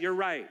Jesus. You're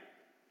right.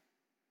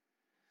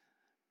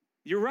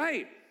 You're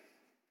right.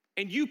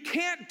 And you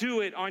can't do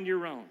it on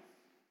your own.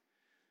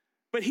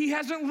 But he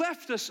hasn't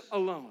left us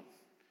alone.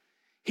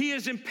 He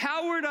has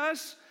empowered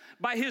us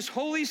by his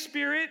Holy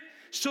Spirit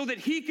so that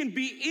he can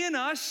be in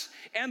us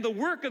and the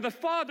work of the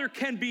Father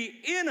can be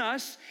in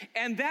us,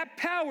 and that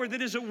power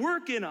that is at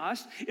work in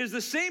us is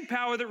the same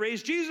power that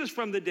raised Jesus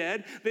from the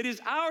dead, that is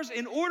ours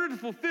in order to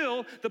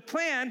fulfill the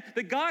plan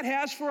that God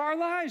has for our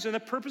lives and the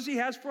purpose he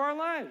has for our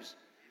lives.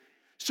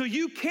 So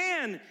you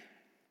can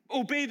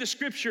obey the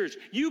scriptures.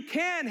 You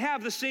can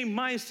have the same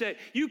mindset.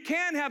 You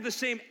can have the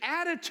same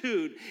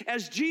attitude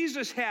as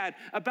Jesus had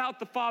about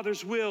the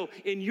Father's will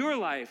in your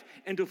life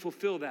and to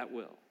fulfill that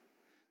will.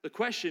 The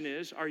question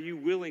is, are you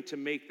willing to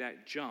make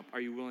that jump?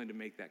 Are you willing to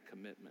make that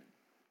commitment?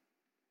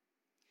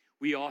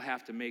 We all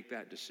have to make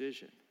that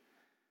decision.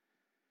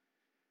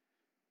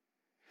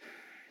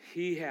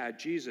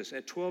 Jesus,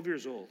 at 12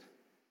 years old,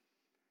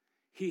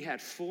 he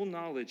had full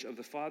knowledge of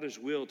the Father's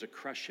will to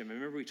crush him.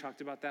 Remember we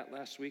talked about that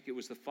last week? It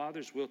was the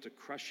Father's will to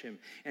crush him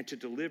and to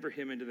deliver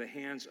him into the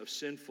hands of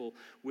sinful,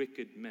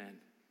 wicked men.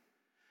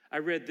 I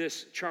read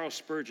this, Charles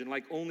Spurgeon,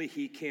 like only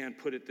he can,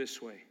 put it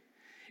this way.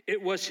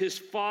 It was his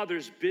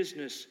Father's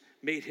business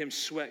made him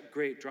sweat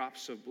great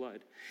drops of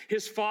blood.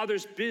 His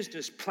Father's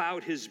business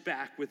plowed his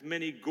back with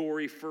many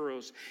gory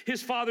furrows.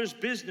 His Father's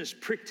business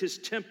pricked his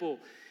temple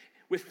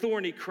with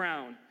thorny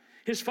crown.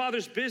 His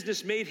Father's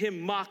business made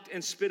him mocked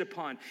and spit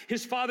upon.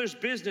 His Father's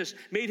business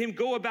made him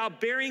go about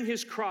bearing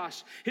his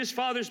cross. His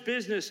Father's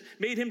business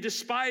made him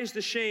despise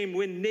the shame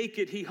when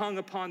naked he hung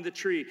upon the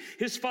tree.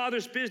 His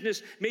Father's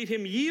business made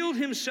him yield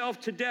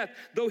himself to death,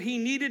 though he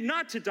needed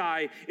not to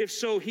die, if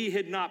so he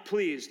had not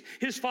pleased.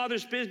 His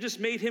Father's business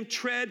made him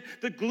tread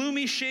the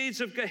gloomy shades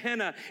of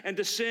Gehenna and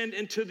descend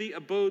into the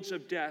abodes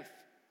of death.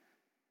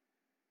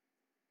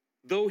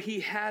 Though he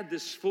had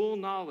this full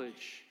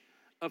knowledge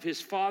of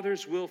his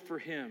Father's will for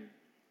him,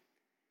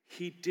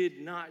 he did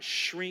not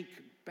shrink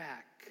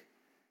back.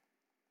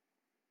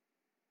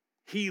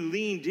 He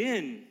leaned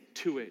in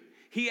to it.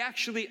 He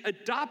actually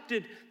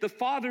adopted the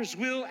Father's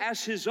will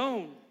as his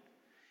own.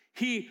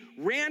 He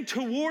ran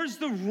towards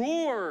the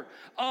roar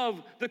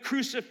of the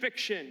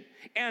crucifixion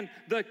and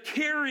the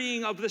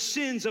carrying of the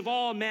sins of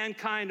all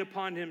mankind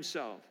upon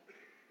himself.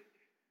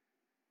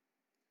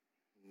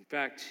 In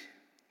fact,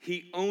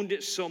 he owned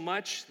it so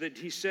much that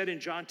he said in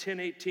John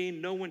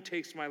 10:18, no one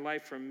takes my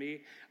life from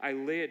me. I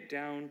lay it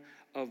down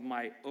of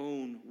my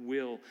own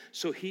will.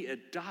 So he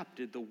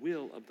adopted the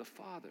will of the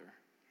Father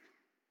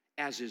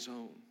as his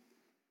own.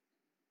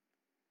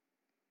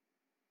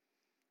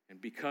 And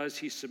because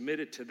he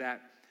submitted to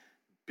that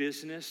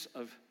business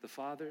of the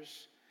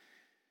Father's,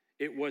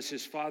 it was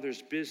his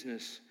Father's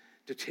business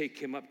to take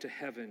him up to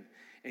heaven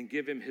and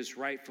give him his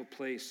rightful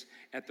place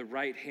at the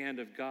right hand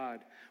of God,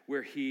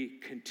 where he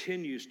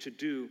continues to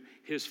do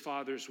his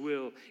Father's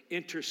will,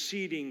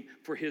 interceding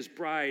for his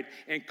bride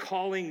and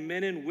calling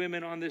men and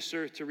women on this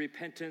earth to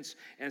repentance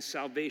and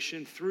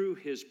salvation through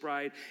his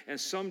bride. And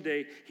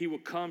someday he will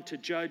come to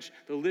judge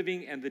the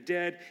living and the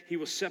dead. He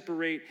will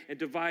separate and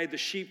divide the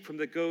sheep from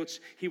the goats.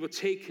 He will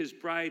take his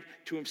bride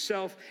to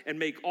himself and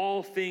make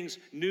all things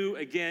new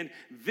again.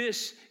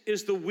 This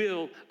is the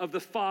will of the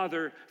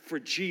Father for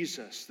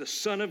Jesus, the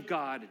Son of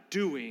God,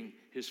 doing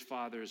his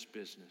Father's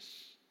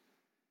business.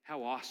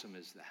 How awesome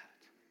is that?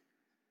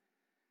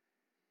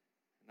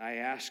 And I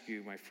ask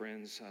you, my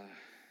friends,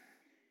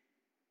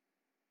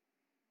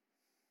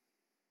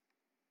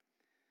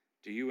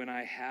 do you and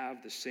I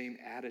have the same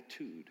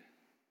attitude,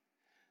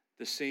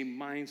 the same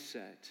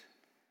mindset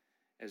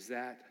as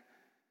that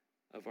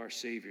of our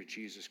Savior,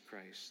 Jesus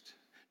Christ?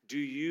 Do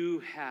you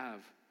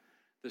have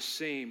the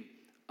same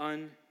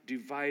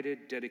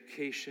undivided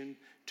dedication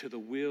to the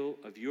will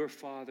of your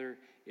Father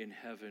in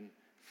heaven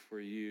for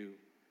you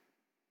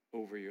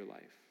over your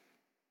life?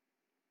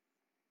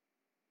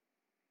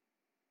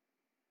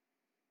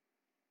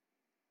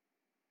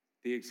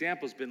 The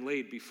example's been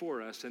laid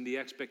before us, and the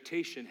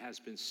expectation has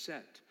been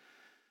set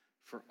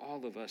for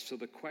all of us. So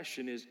the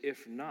question is,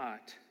 if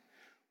not,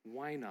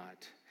 why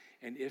not?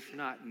 And if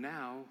not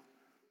now,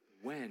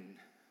 when?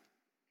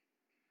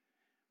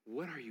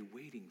 What are you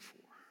waiting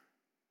for?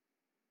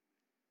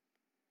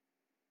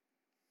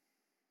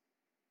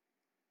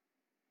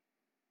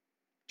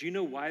 Do you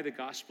know why the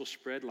gospel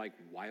spread like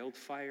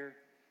wildfire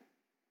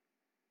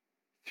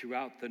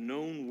throughout the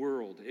known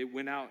world? It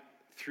went out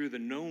through the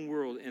known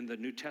world in the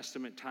New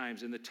Testament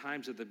times, in the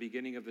times of the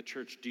beginning of the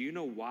church. Do you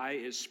know why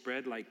it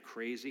spread like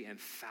crazy and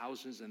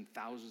thousands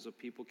of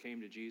people came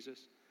to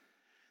Jesus?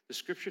 The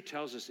scripture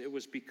tells us it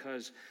was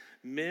because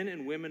men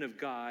and women of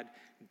God,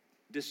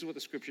 this is what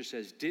the scripture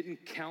says,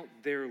 didn't count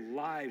their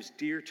lives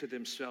dear to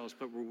themselves,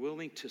 but were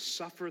willing to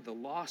suffer the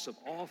loss of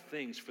all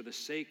things for the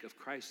sake of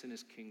Christ and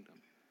his kingdom.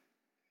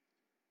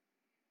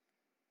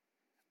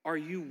 Are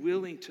you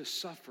willing to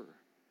suffer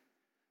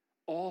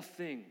all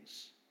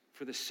things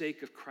for the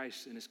sake of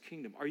Christ and his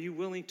kingdom? Are you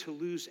willing to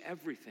lose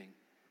everything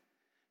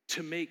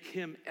to make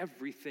him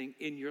everything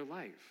in your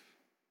life?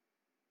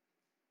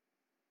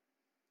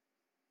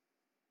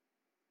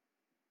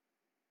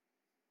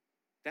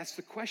 That's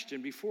the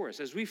question before us.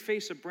 As we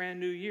face a brand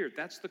new year,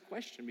 that's the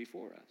question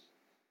before us.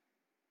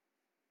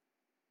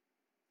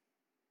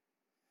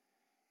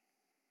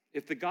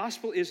 If the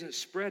gospel isn't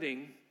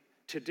spreading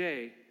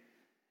today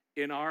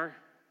in our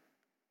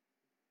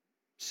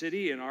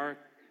city, in our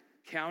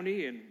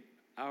county, in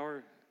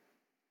our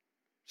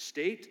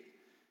state,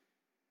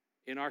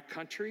 in our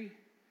country,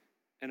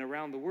 and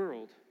around the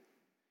world,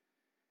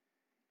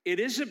 it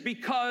isn't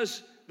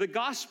because the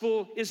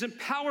gospel isn't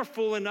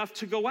powerful enough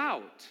to go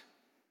out.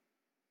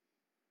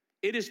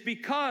 It is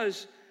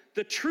because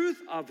the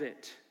truth of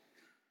it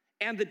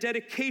and the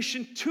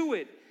dedication to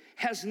it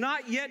has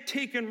not yet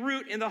taken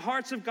root in the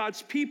hearts of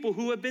God's people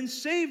who have been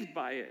saved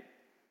by it.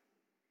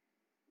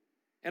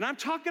 And I'm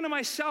talking to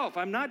myself.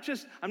 I'm not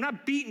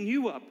beating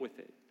you up with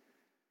it.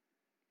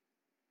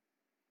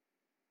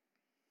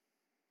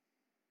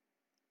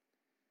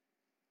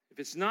 If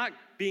it's not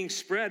being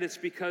spread, it's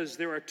because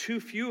there are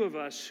too few of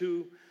us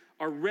who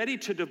are ready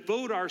to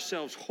devote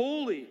ourselves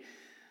wholly,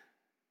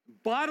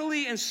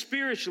 bodily and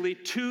spiritually,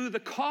 to the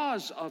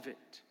cause of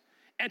it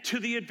and to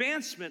the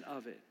advancement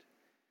of it,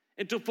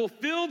 and to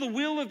fulfill the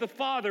will of the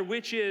Father,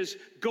 which is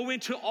go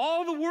into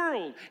all the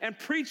world and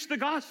preach the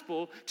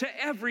gospel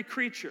to every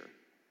creature.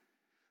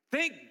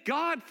 Thank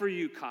God for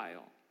you,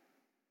 Kyle.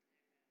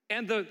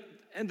 And the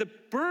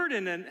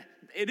burden, and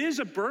it is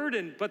a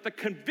burden, but the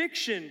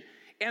conviction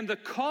and the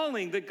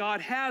calling that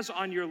God has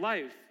on your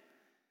life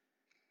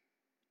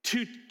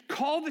to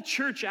call the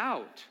church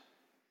out.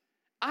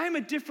 I'm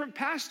a different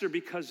pastor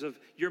because of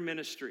your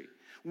ministry.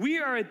 We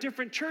are a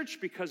different church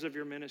because of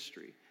your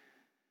ministry.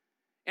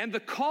 And the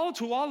call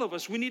to all of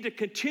us, we need to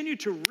continue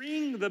to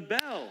ring the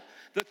bell.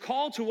 The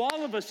call to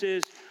all of us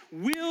is,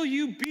 will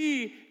you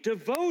be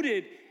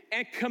devoted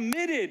and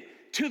committed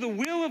to the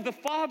will of the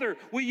Father?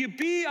 Will you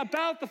be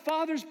about the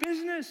Father's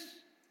business?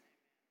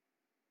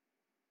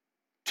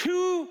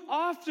 Too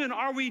often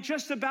are we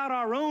just about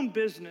our own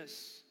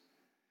business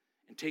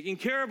and taking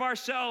care of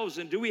ourselves,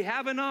 and do we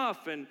have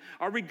enough, and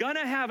are we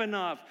gonna have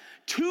enough?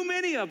 Too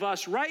many of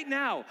us right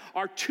now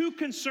are too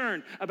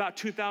concerned about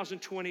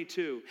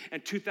 2022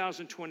 and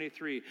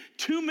 2023.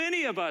 Too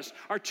many of us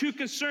are too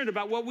concerned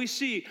about what we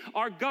see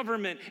our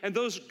government and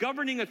those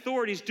governing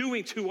authorities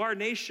doing to our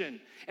nation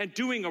and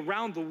doing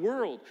around the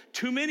world.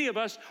 Too many of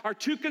us are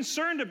too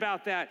concerned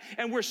about that,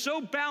 and we're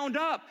so bound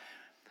up.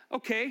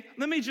 Okay,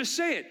 let me just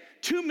say it.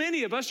 Too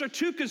many of us are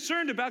too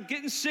concerned about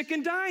getting sick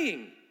and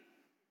dying.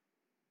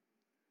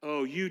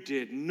 Oh, you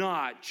did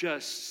not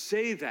just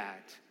say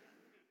that.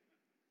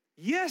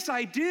 Yes,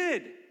 I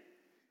did.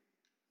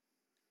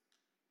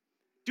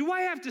 Do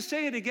I have to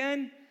say it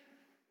again?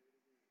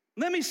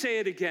 Let me say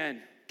it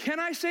again. Can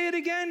I say it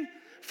again?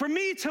 For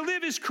me to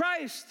live is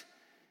Christ,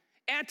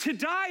 and to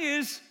die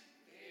is...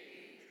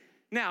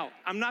 Now,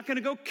 I'm not going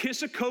to go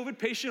kiss a COVID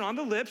patient on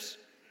the lips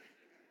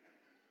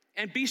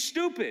and be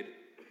stupid.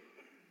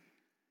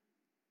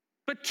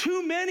 But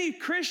too many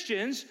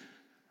Christians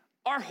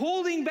are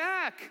holding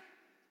back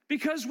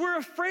because we're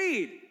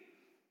afraid.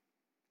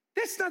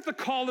 That's not the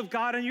call of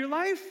God in your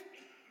life.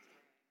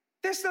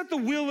 That's not the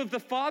will of the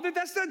Father.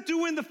 That's not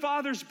doing the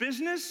Father's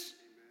business.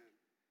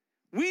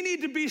 We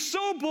need to be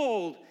so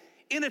bold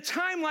in a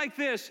time like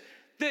this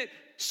that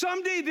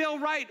someday they'll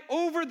write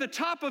over the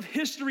top of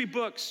history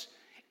books,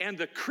 and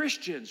the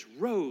Christians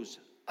rose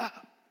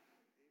up.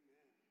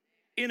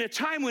 In a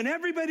time when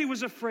everybody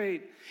was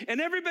afraid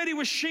and everybody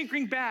was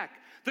shrinking back,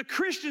 the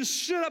Christians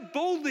stood up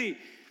boldly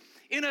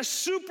in a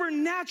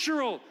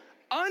supernatural,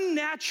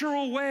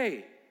 unnatural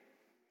way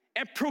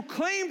and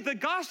proclaimed the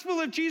gospel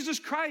of Jesus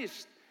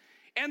Christ.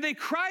 And they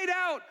cried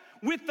out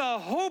with the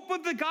hope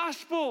of the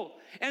gospel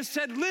and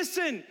said,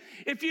 listen,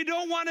 if you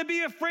don't want to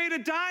be afraid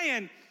of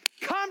dying,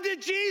 come to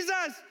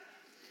Jesus.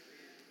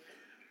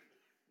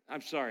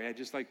 I'm sorry, I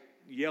just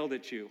yelled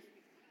at you.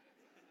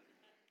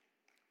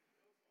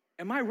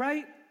 Am I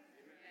right?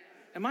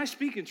 Am I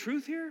speaking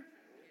truth here?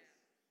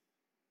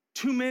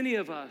 Too many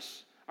of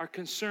us are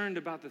concerned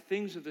about the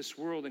things of this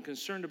world and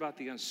concerned about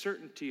the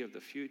uncertainty of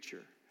the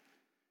future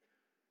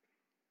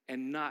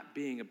and not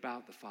being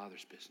about the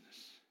Father's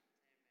business.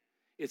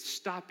 It's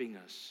stopping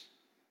us.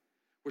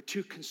 We're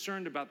too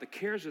concerned about the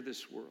cares of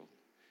this world,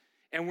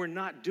 and we're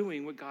not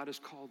doing what God has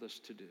called us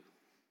to do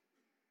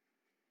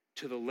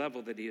to the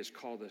level that he has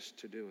called us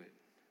to do it.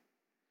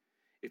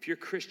 If your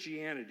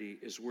Christianity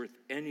is worth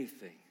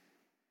anything,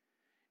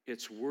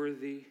 it's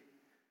worthy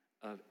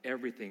of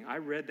everything. I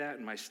read that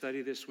in my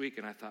study this week,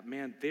 and I thought,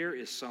 man, there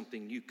is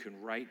something you can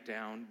write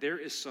down. There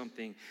is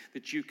something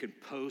that you can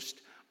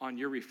post on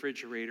your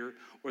refrigerator,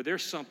 or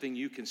there's something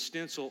you can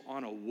stencil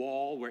on a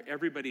wall where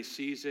everybody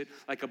sees it,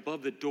 like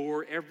above the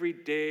door. Every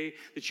day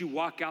that you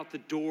walk out the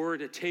door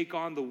to take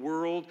on the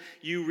world,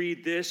 you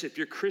read this: if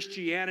your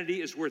Christianity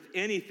is worth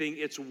anything,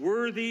 it's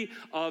worthy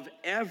of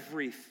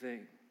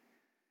everything.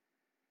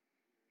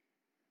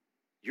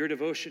 Your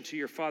devotion to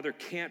your Father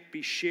can't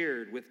be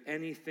shared with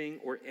anything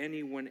or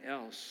anyone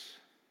else.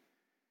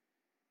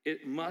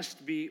 It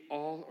must be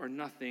all or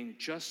nothing,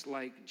 just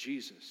like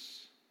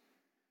Jesus.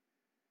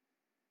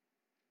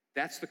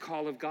 That's the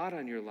call of God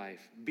on your life.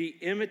 Be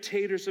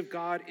imitators of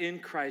God in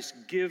Christ.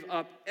 Give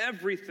up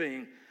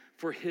everything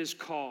for his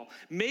call.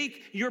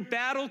 Make your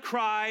battle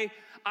cry,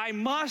 I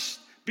must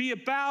be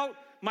about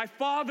my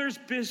Father's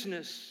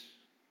business.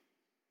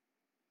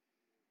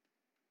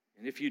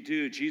 And if you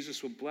do,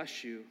 Jesus will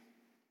bless you.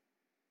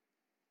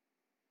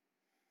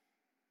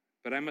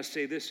 But I must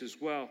say this as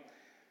well: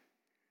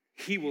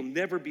 he will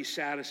never be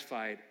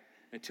satisfied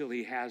until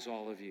he has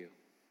all of you.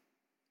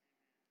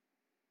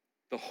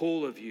 The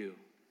whole of you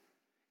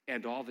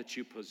and all that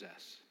you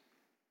possess.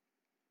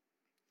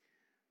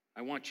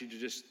 I want you to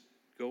just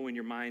go in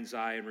your mind's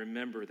eye and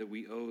remember that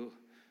we owe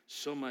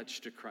so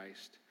much to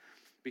Christ.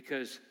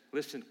 Because,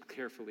 listen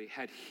carefully,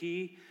 had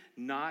he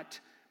not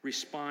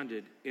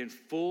responded in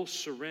full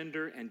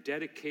surrender and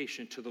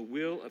dedication to the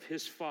will of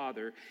his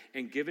Father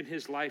and given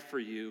his life for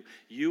you,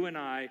 you and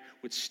I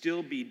would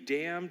still be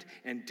damned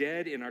and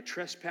dead in our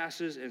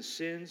trespasses and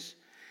sins.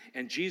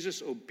 And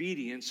Jesus'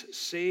 obedience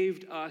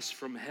saved us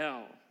from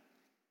hell,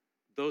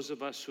 those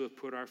of us who have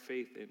put our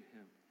faith in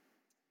him.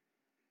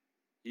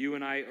 You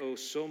and I owe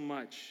so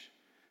much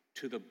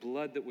to the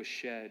blood that was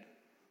shed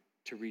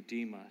to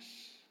redeem us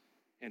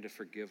and to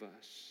forgive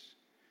us.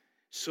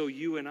 So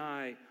you and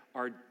I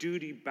are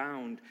duty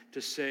bound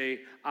to say,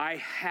 I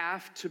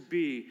have to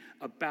be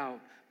about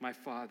my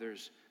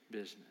Father's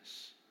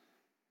business.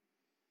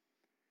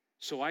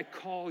 So I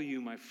call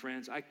you, my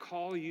friends, I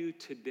call you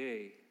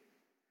today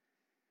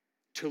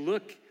to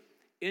look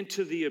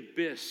into the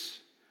abyss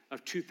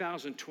of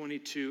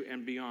 2022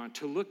 and beyond,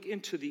 to look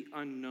into the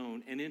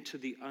unknown and into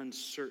the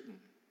uncertain,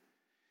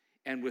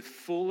 and with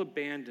full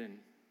abandon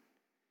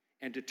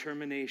and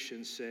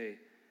determination say,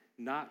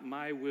 not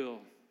my will,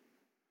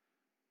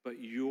 but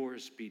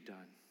yours be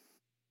done.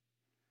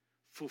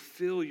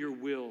 Fulfill your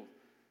will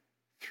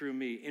through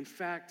me. In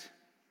fact,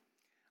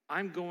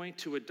 I'm going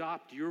to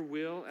adopt your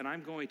will, and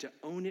I'm going to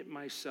own it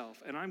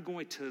myself, and I'm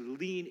going to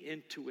lean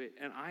into it,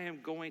 and I am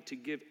going to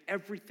give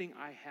everything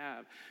I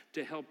have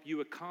to help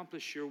you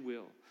accomplish your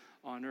will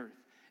on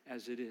earth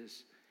as it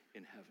is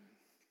in heaven.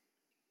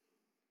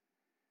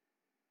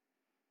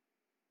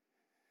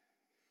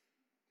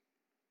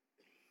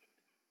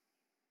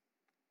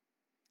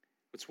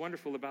 What's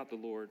wonderful about the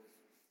Lord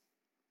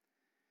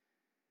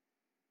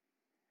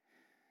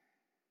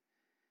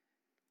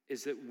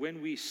is that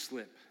when we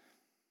slip,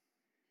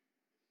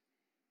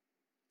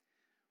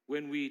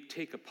 when we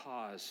take a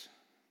pause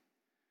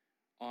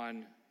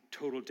on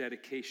total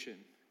dedication,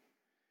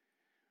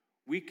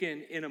 we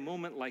can, in a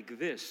moment like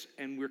this,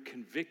 and we're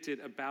convicted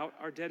about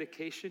our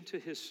dedication to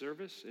his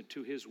service and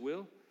to his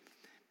will,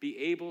 be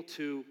able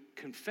to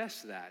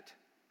confess that.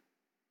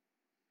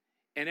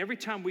 And every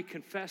time we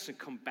confess and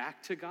come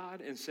back to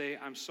God and say,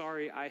 I'm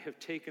sorry, I have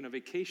taken a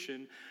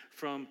vacation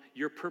from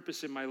your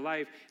purpose in my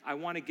life, I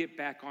want to get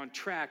back on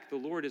track, the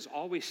Lord is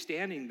always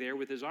standing there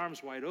with his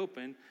arms wide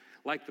open,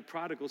 like the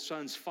prodigal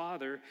son's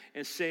father,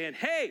 and saying,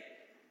 hey,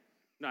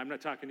 no, I'm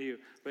not talking to you,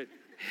 but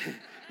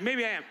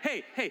maybe I am.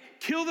 Hey,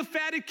 kill the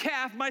fatted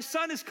calf. My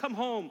son has come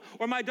home,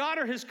 or my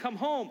daughter has come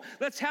home.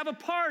 Let's have a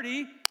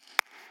party.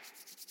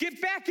 Get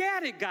back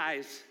at it,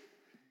 guys.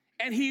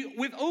 And he,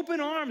 with open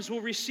arms,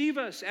 will receive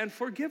us and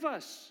forgive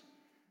us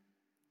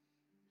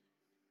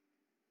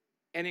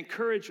and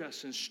encourage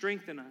us and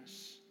strengthen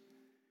us.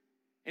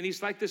 And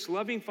he's like this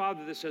loving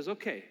father that says,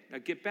 okay, now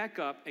get back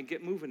up and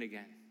get moving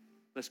again.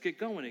 Let's get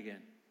going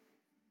again.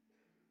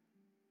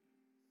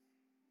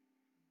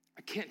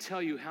 I can't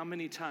tell you how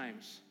many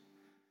times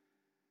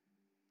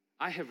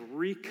I have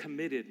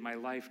recommitted my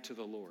life to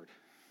the Lord.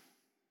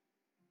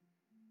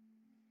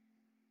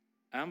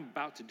 I'm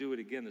about to do it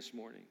again this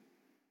morning.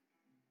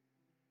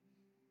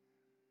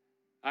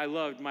 I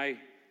loved my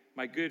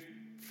good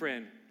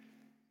friend.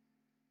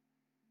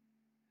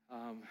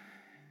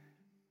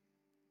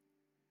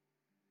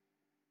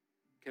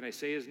 Can I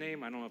say his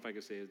name? I don't know if I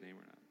can say his name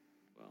or not.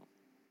 Well,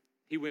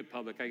 he went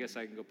public. I guess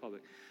I can go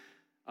public.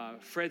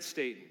 Fred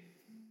Staten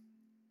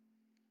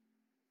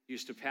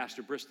used to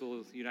pastor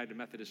Bristol United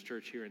Methodist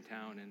Church here in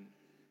town, and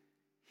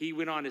he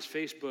went on his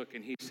Facebook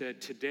and he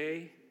said,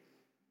 "Today,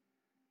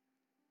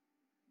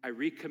 I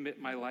recommit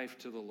my life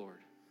to the Lord.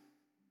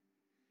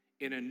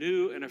 In a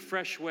new and a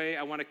fresh way,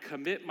 I want to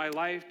commit my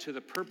life to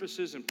the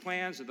purposes and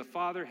plans that the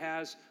Father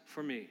has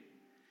for me."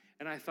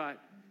 And I thought,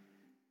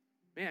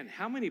 man,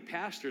 how many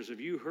pastors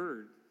have you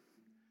heard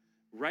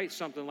write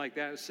something like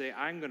that and say,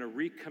 "I'm going to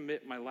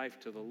recommit my life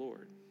to the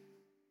Lord"?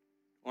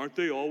 Aren't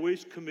they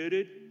always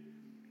committed?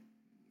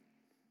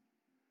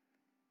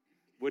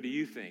 What do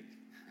you think?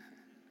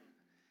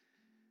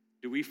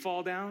 Do we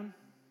fall down?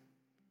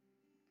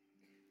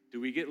 Do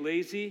we get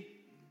lazy?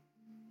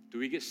 Do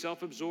we get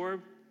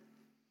self-absorbed?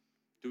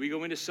 Do we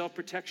go into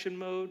self-protection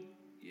mode?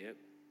 Yep.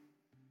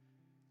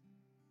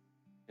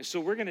 And so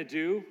we're going to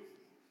do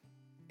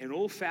an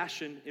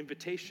old-fashioned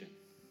invitation.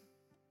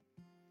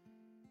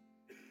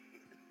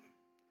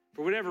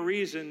 For whatever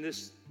reason,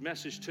 this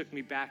message took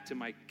me back to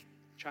my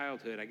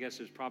childhood. I guess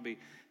it was probably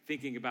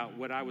thinking about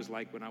what I was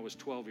like when I was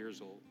 12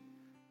 years old.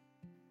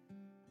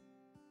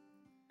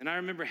 And I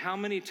remember how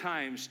many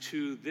times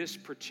to this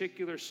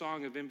particular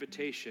song of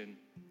invitation,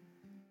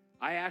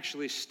 I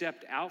actually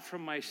stepped out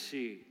from my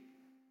seat,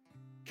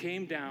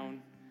 came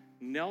down,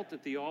 knelt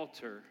at the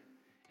altar,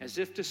 as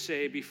if to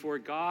say before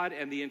God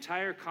and the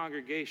entire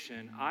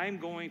congregation, I'm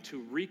going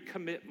to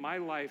recommit my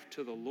life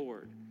to the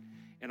Lord,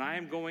 and I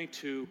am going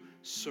to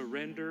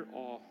surrender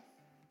all,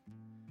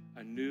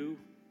 anew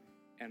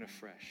and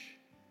afresh.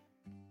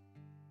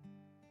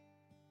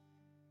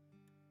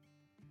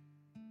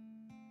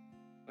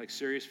 Like,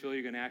 serious, Phil,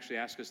 you're going to actually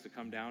ask us to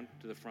come down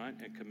to the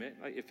front and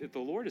commit? Like, if the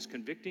Lord is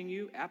convicting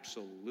you,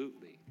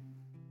 absolutely.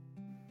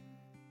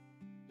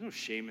 There's no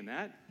shame in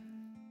that.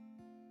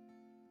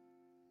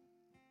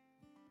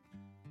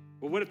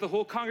 Well, what if the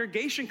whole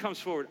congregation comes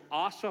forward?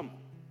 Awesome.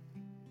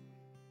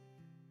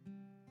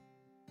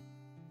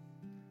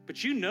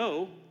 But you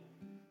don't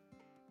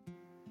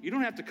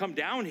have to come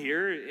down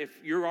here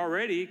if you're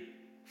already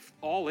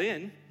all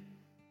in.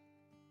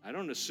 I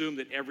don't assume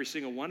that every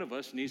single one of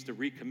us needs to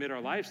recommit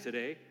our lives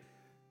today,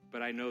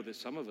 but I know that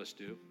some of us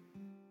do.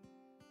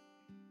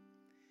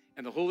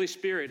 And the Holy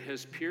Spirit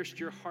has pierced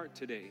your heart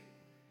today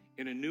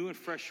in a new and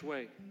fresh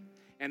way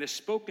and has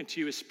spoken to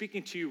you, is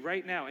speaking to you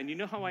right now. And you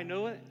know how I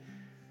know it?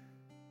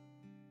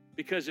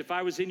 Because if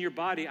I was in your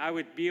body, I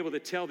would be able to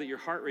tell that your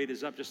heart rate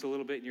is up just a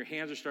little bit and your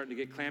hands are starting to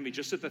get clammy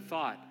just at the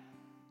thought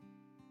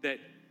that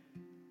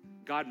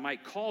God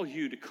might call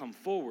you to come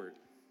forward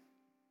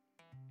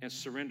and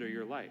surrender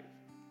your life.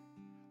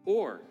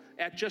 Or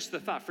at just the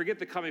thought, forget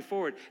the coming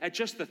forward, at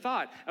just the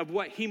thought of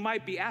what he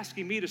might be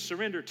asking me to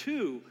surrender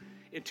to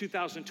in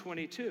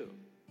 2022.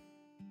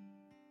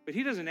 But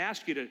he doesn't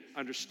ask you to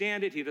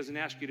understand it. He doesn't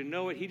ask you to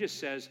know it. He just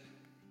says,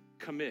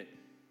 commit.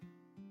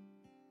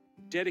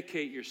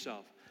 Dedicate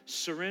yourself.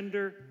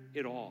 Surrender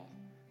it all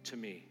to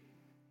me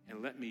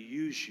and let me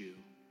use you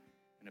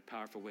in a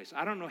powerful way. So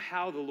I don't know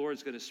how the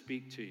Lord's going to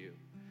speak to you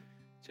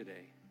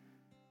today.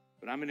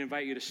 But I'm going to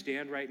invite you to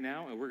stand right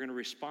now, and we're going to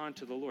respond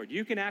to the Lord.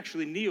 You can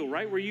actually kneel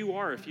right where you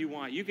are if you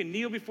want. You can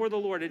kneel before the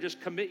Lord and just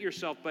commit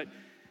yourself. But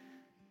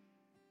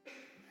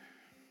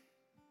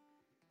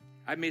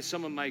I've made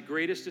some of my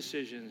greatest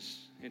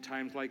decisions in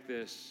times like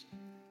this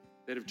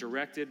that have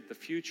directed the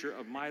future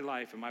of my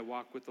life and my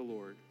walk with the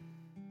Lord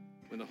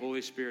when the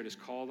Holy Spirit has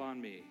called on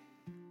me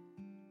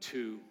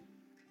to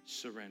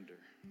surrender.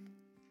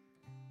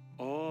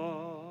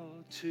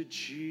 All to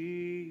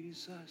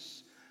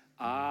Jesus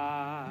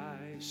I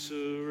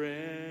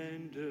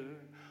surrender,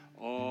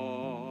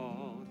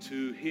 all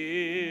to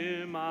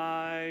him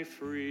I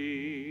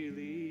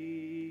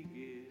freely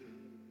give.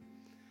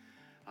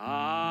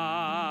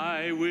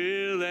 I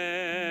will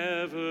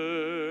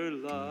ever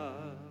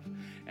love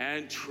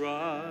and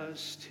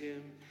trust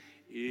him,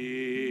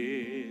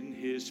 in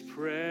his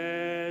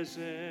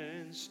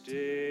presence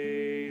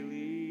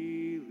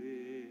daily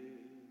live.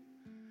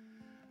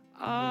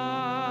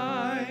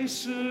 I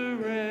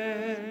surrender.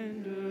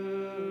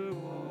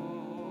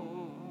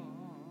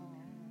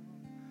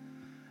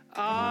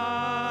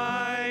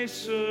 I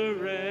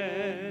surrender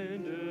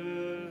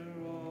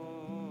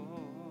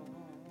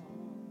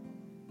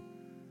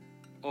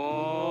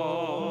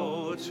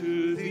all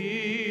to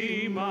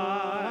thee,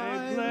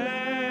 my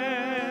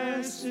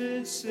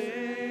blessed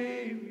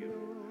Savior.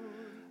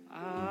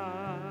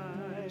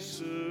 I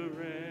surrender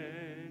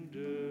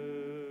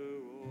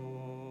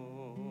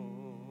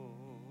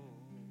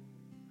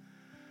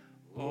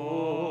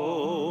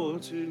all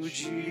to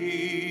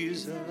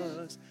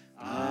Jesus.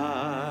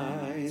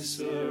 I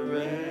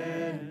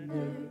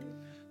surrender,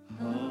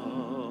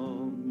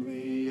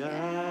 humbly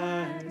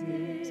at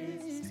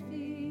his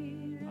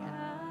feet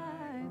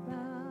I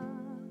bow.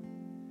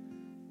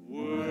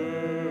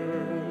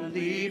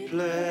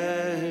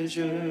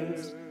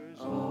 pleasures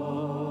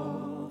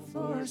all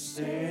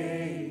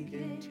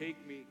forsaken. Take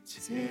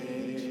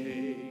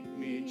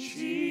me,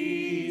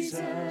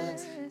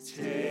 Jesus,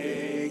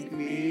 take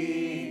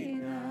me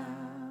now.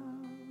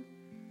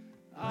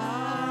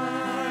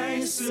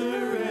 I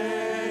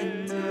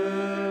surrender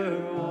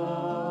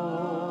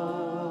all.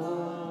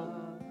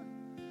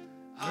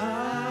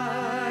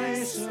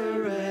 I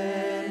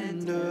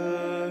surrender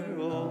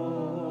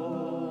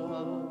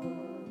all.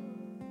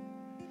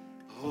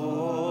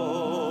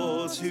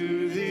 All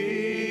to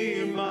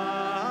thee,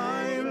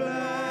 my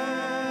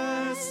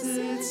blessed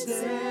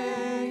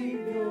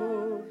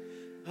Savior,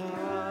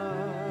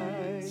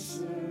 I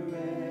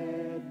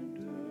surrender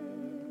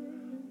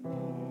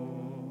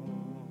all.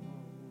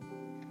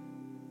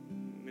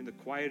 in the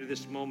quiet of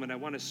this moment, I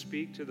want to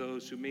speak to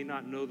those who may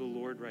not know the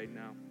Lord right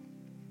now.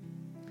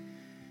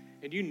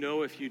 And you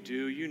know if you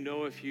do, you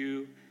know if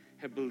you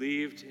have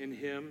believed in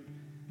him,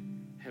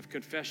 have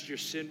confessed your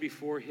sin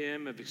before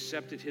him, have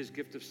accepted his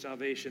gift of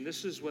salvation.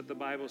 This is what the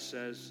Bible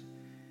says.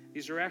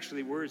 These are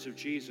actually words of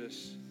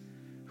Jesus.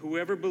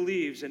 Whoever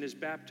believes and is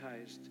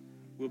baptized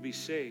will be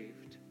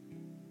saved,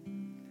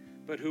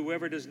 but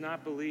whoever does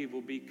not believe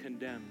will be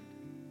condemned.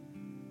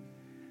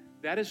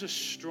 That is a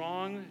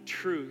strong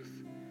truth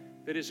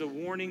that is a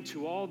warning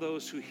to all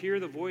those who hear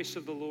the voice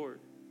of the Lord.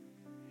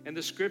 And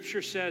the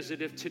scripture says that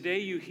if today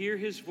you hear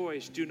his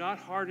voice, do not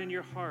harden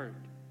your heart.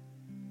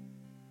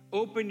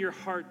 Open your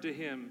heart to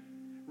him.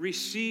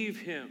 Receive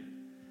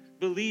him.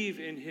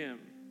 Believe in him.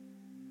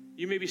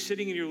 You may be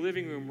sitting in your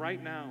living room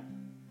right now,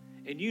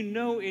 and you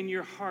know in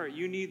your heart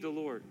you need the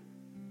Lord.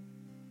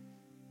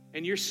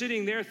 And you're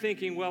sitting there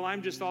thinking, well,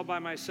 I'm just all by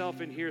myself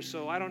in here,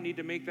 so I don't need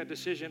to make that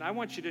decision. I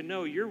want you to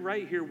know you're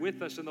right here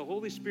with us, and the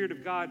Holy Spirit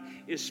of God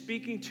is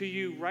speaking to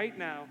you right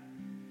now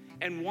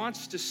and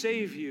wants to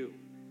save you.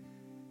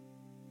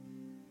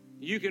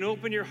 You can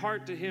open your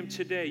heart to him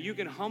today. You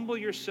can humble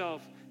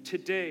yourself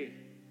today.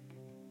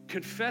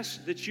 Confess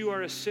that you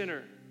are a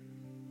sinner.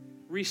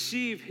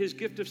 Receive his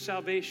gift of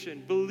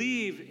salvation.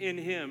 Believe in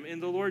him, in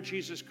the Lord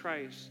Jesus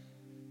Christ.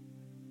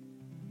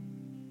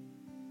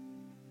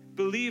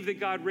 Believe that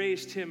God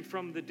raised him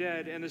from the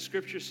dead, and the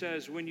scripture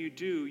says when you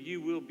do, you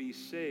will be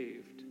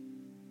saved.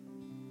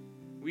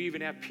 We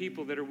even have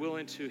people that are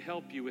willing to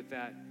help you with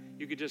that.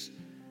 You could just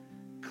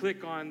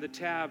click on the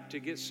tab to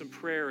get some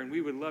prayer, and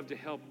we would love to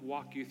help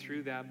walk you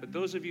through that. But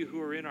those of you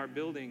who are in our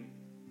building,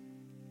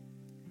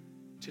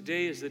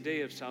 today is the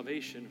day of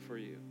salvation for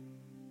you.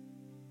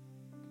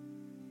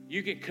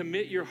 You can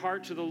commit your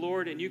heart to the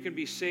Lord, and you can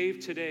be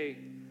saved today.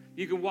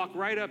 You can walk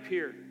right up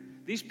here.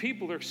 These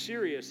people are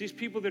serious. These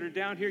people that are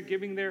down here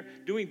doing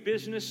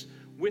business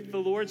with the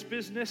Lord's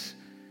business,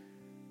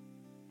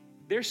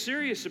 they're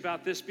serious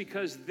about this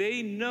because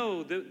they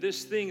know that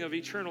this thing of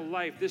eternal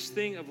life, this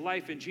thing of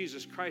life in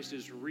Jesus Christ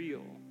is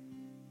real.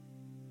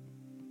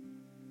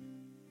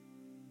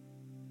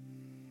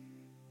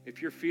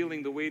 If you're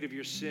feeling the weight of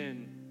your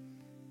sin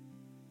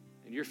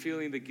and you're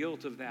feeling the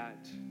guilt of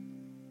that,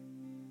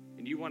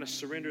 and you want to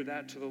surrender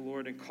that to the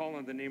Lord and call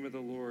on the name of the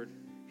Lord,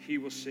 he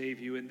will save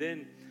you. And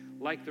then,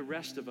 like the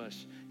rest of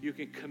us, you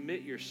can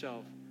commit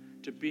yourself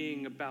to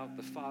being about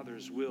the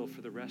Father's will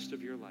for the rest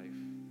of your life.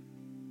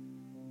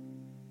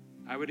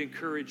 I would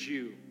encourage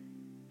you,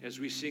 as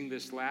we sing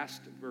this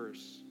last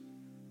verse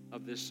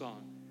of this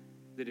song,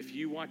 that if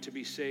you want to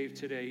be saved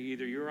today,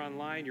 either you're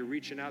online, you're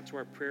reaching out to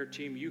our prayer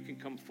team, you can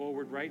come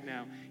forward right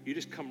now. You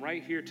just come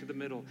right here to the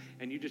middle,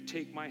 and you just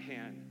take my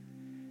hand,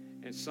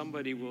 and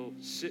somebody will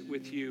sit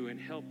with you and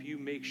help you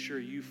make sure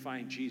you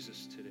find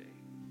Jesus today.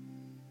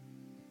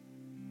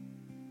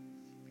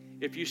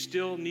 If you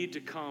still need to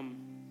come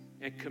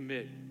and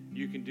commit,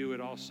 you can do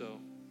it also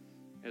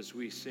as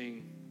we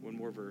sing one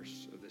more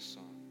verse of this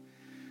song.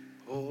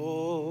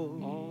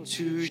 All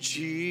to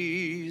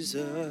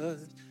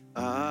Jesus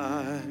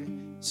I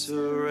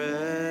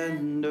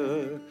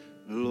surrender,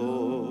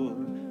 Lord.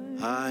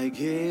 I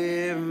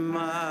give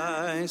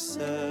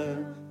myself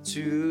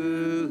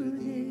to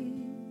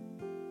thee.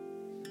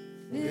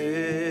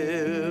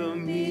 Fill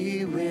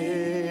me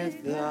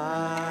with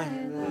thy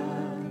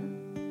love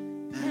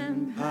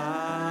and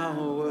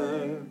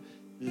power.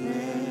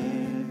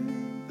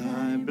 Let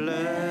thy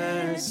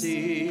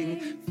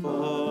blessing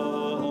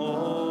fall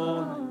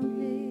on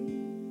me.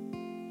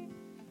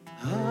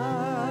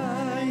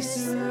 I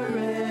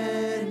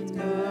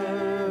surrender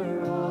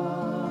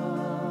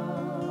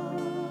all.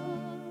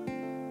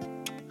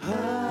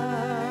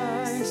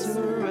 I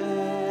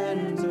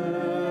surrender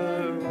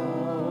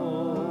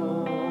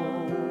all.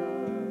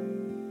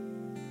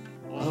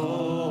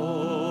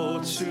 All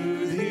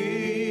to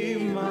thee,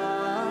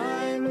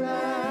 my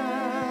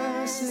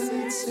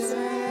blessed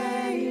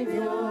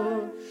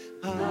Savior,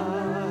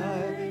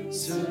 I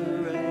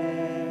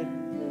surrender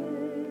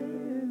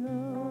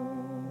all.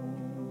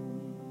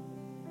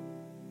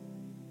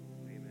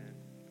 Amen.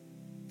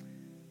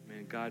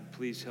 Man, God,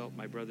 please help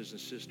my brothers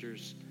and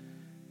sisters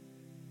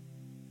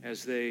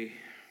as they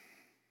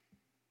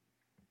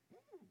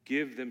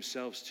give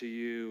themselves to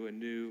you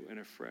anew and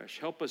afresh.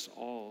 Help us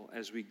all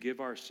as we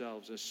give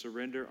ourselves and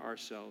surrender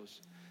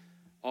ourselves,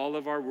 all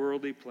of our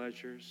worldly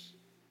pleasures,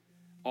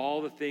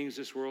 all the things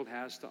this world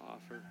has to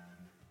offer,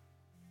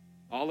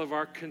 all of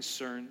our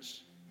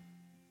concerns,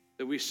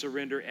 that we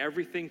surrender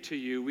everything to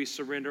you. We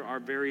surrender our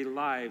very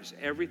lives,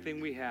 everything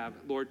we have.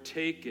 Lord,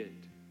 take it.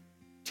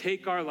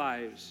 Take our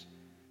lives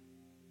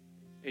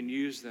and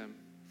use them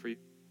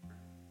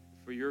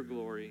for your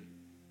glory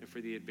and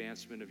for the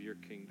advancement of your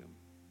kingdom.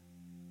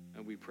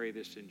 And we pray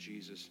this in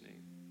Jesus'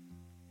 name.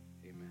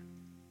 Amen.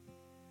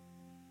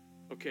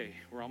 Okay,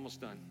 we're almost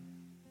done.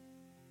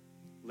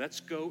 Let's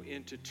go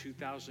into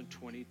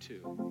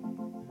 2022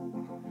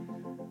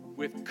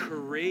 with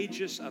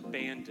courageous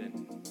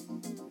abandon.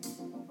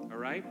 All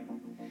right?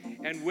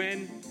 And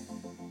when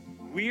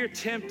we are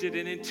tempted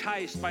and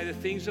enticed by the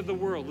things of the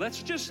world,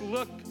 let's just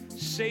look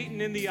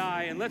Satan in the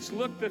eye, and let's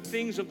look the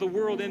things of the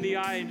world in the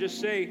eye and just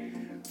say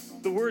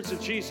the words of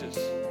Jesus.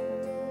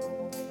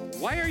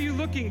 Why are you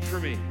looking for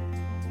me?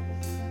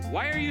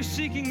 Why are you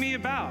seeking me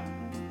about?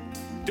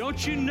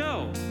 Don't you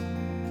know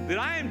that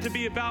I am to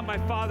be about my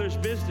Father's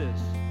business?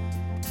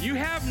 You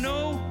have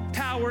no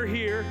power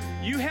here.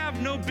 You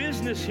have no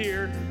business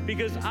here,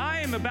 because I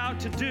am about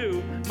to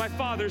do my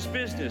Father's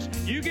business.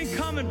 You can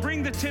come and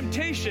bring the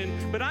temptation,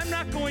 but I'm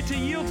not going to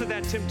yield to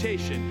that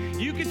temptation.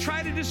 You can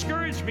try to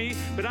discourage me,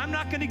 but I'm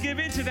not going to give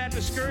in to that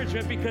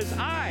discouragement, because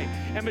I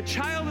am a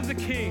child of the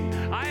King.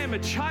 I am a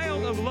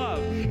child of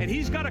love, and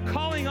He's got a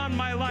calling on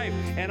my life,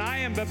 and I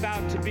am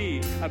about to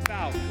be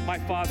about my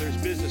Father's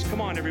business.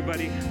 Come on,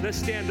 everybody. Let's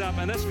stand up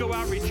and let's go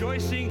out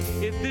rejoicing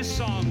in this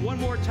song one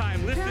more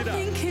time. Lift it up.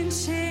 Nothing can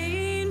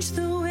change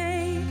the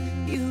way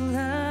you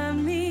love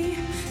me.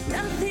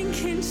 Nothing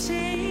can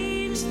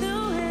change the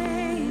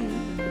way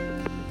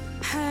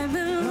I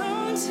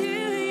belong to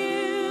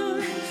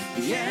you.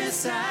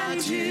 Yes, I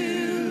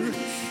do.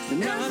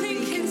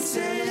 Nothing can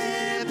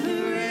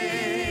separate.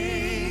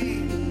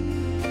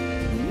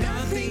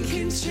 Nothing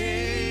can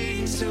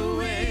change the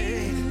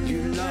way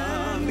you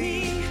love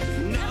me.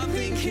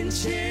 Nothing can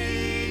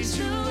change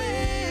the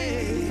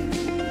way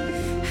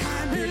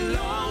I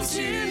belong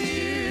to you.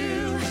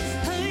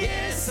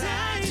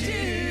 I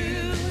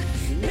do.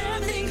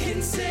 Nothing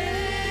can separate.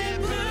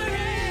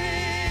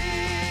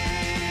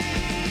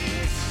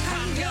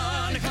 I'm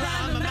gonna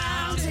climb a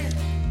mountain.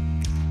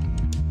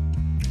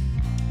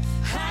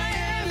 I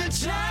am a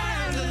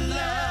child of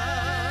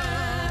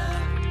love.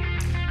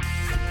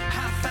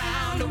 I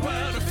found a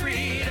world of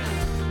freedom.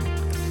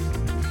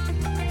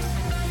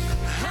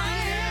 I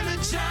am a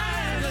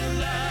child of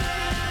love.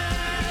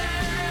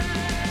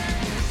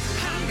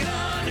 I'm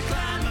gonna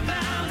climb a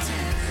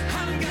mountain.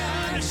 I'm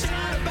gonna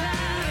shout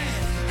about it.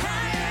 I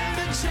am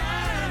a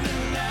child of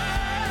love.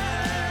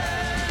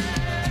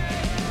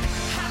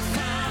 I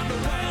found a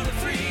world of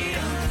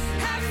freedom.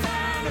 I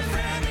found a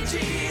friend in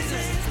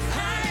Jesus. I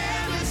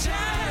am a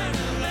child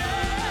of love.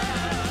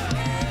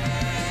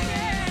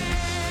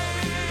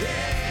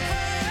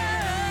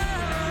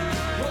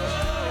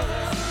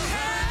 Whoa.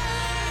 I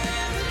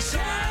am a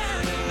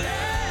child of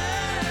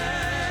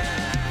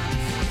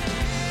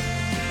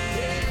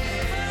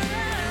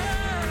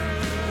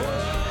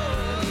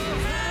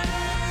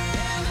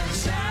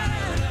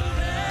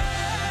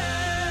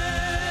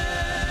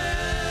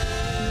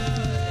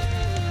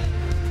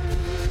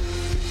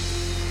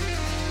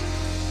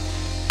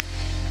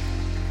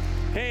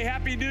Hey,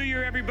 Happy New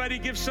Year, everybody.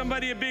 Give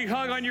somebody a big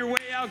hug on your way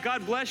out.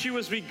 God bless you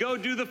as we go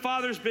do the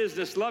Father's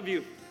business. Love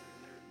you.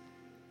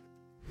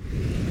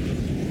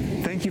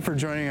 Thank you for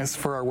joining us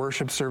for our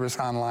worship service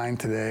online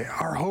today.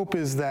 Our hope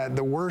is that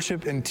the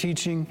worship and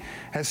teaching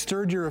has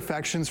stirred your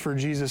affections for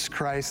Jesus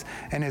Christ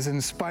and has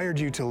inspired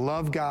you to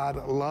love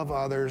God, love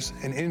others,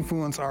 and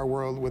influence our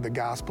world with the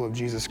gospel of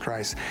Jesus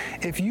Christ.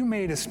 If you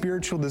made a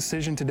spiritual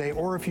decision today,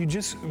 or if you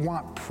just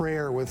want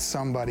prayer with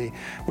somebody,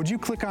 would you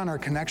click on our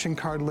connection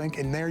card link,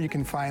 and there you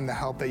can find the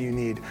help that you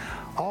need.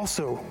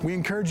 Also, we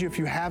encourage you, if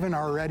you haven't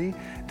already,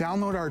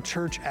 download our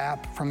church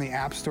app from the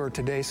App Store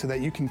today so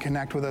that you can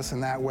connect with us in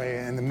that way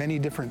and the many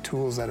different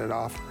tools that it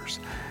offers.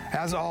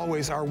 As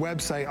always, our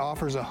website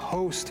offers a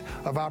host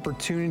of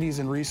opportunities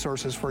and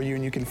resources for you,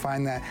 and you can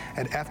find that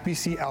at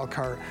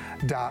fbcelcar.org.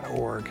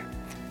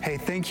 Hey,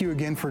 thank you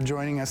again for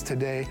joining us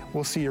today.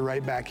 We'll see you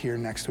right back here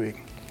next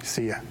week.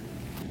 See ya.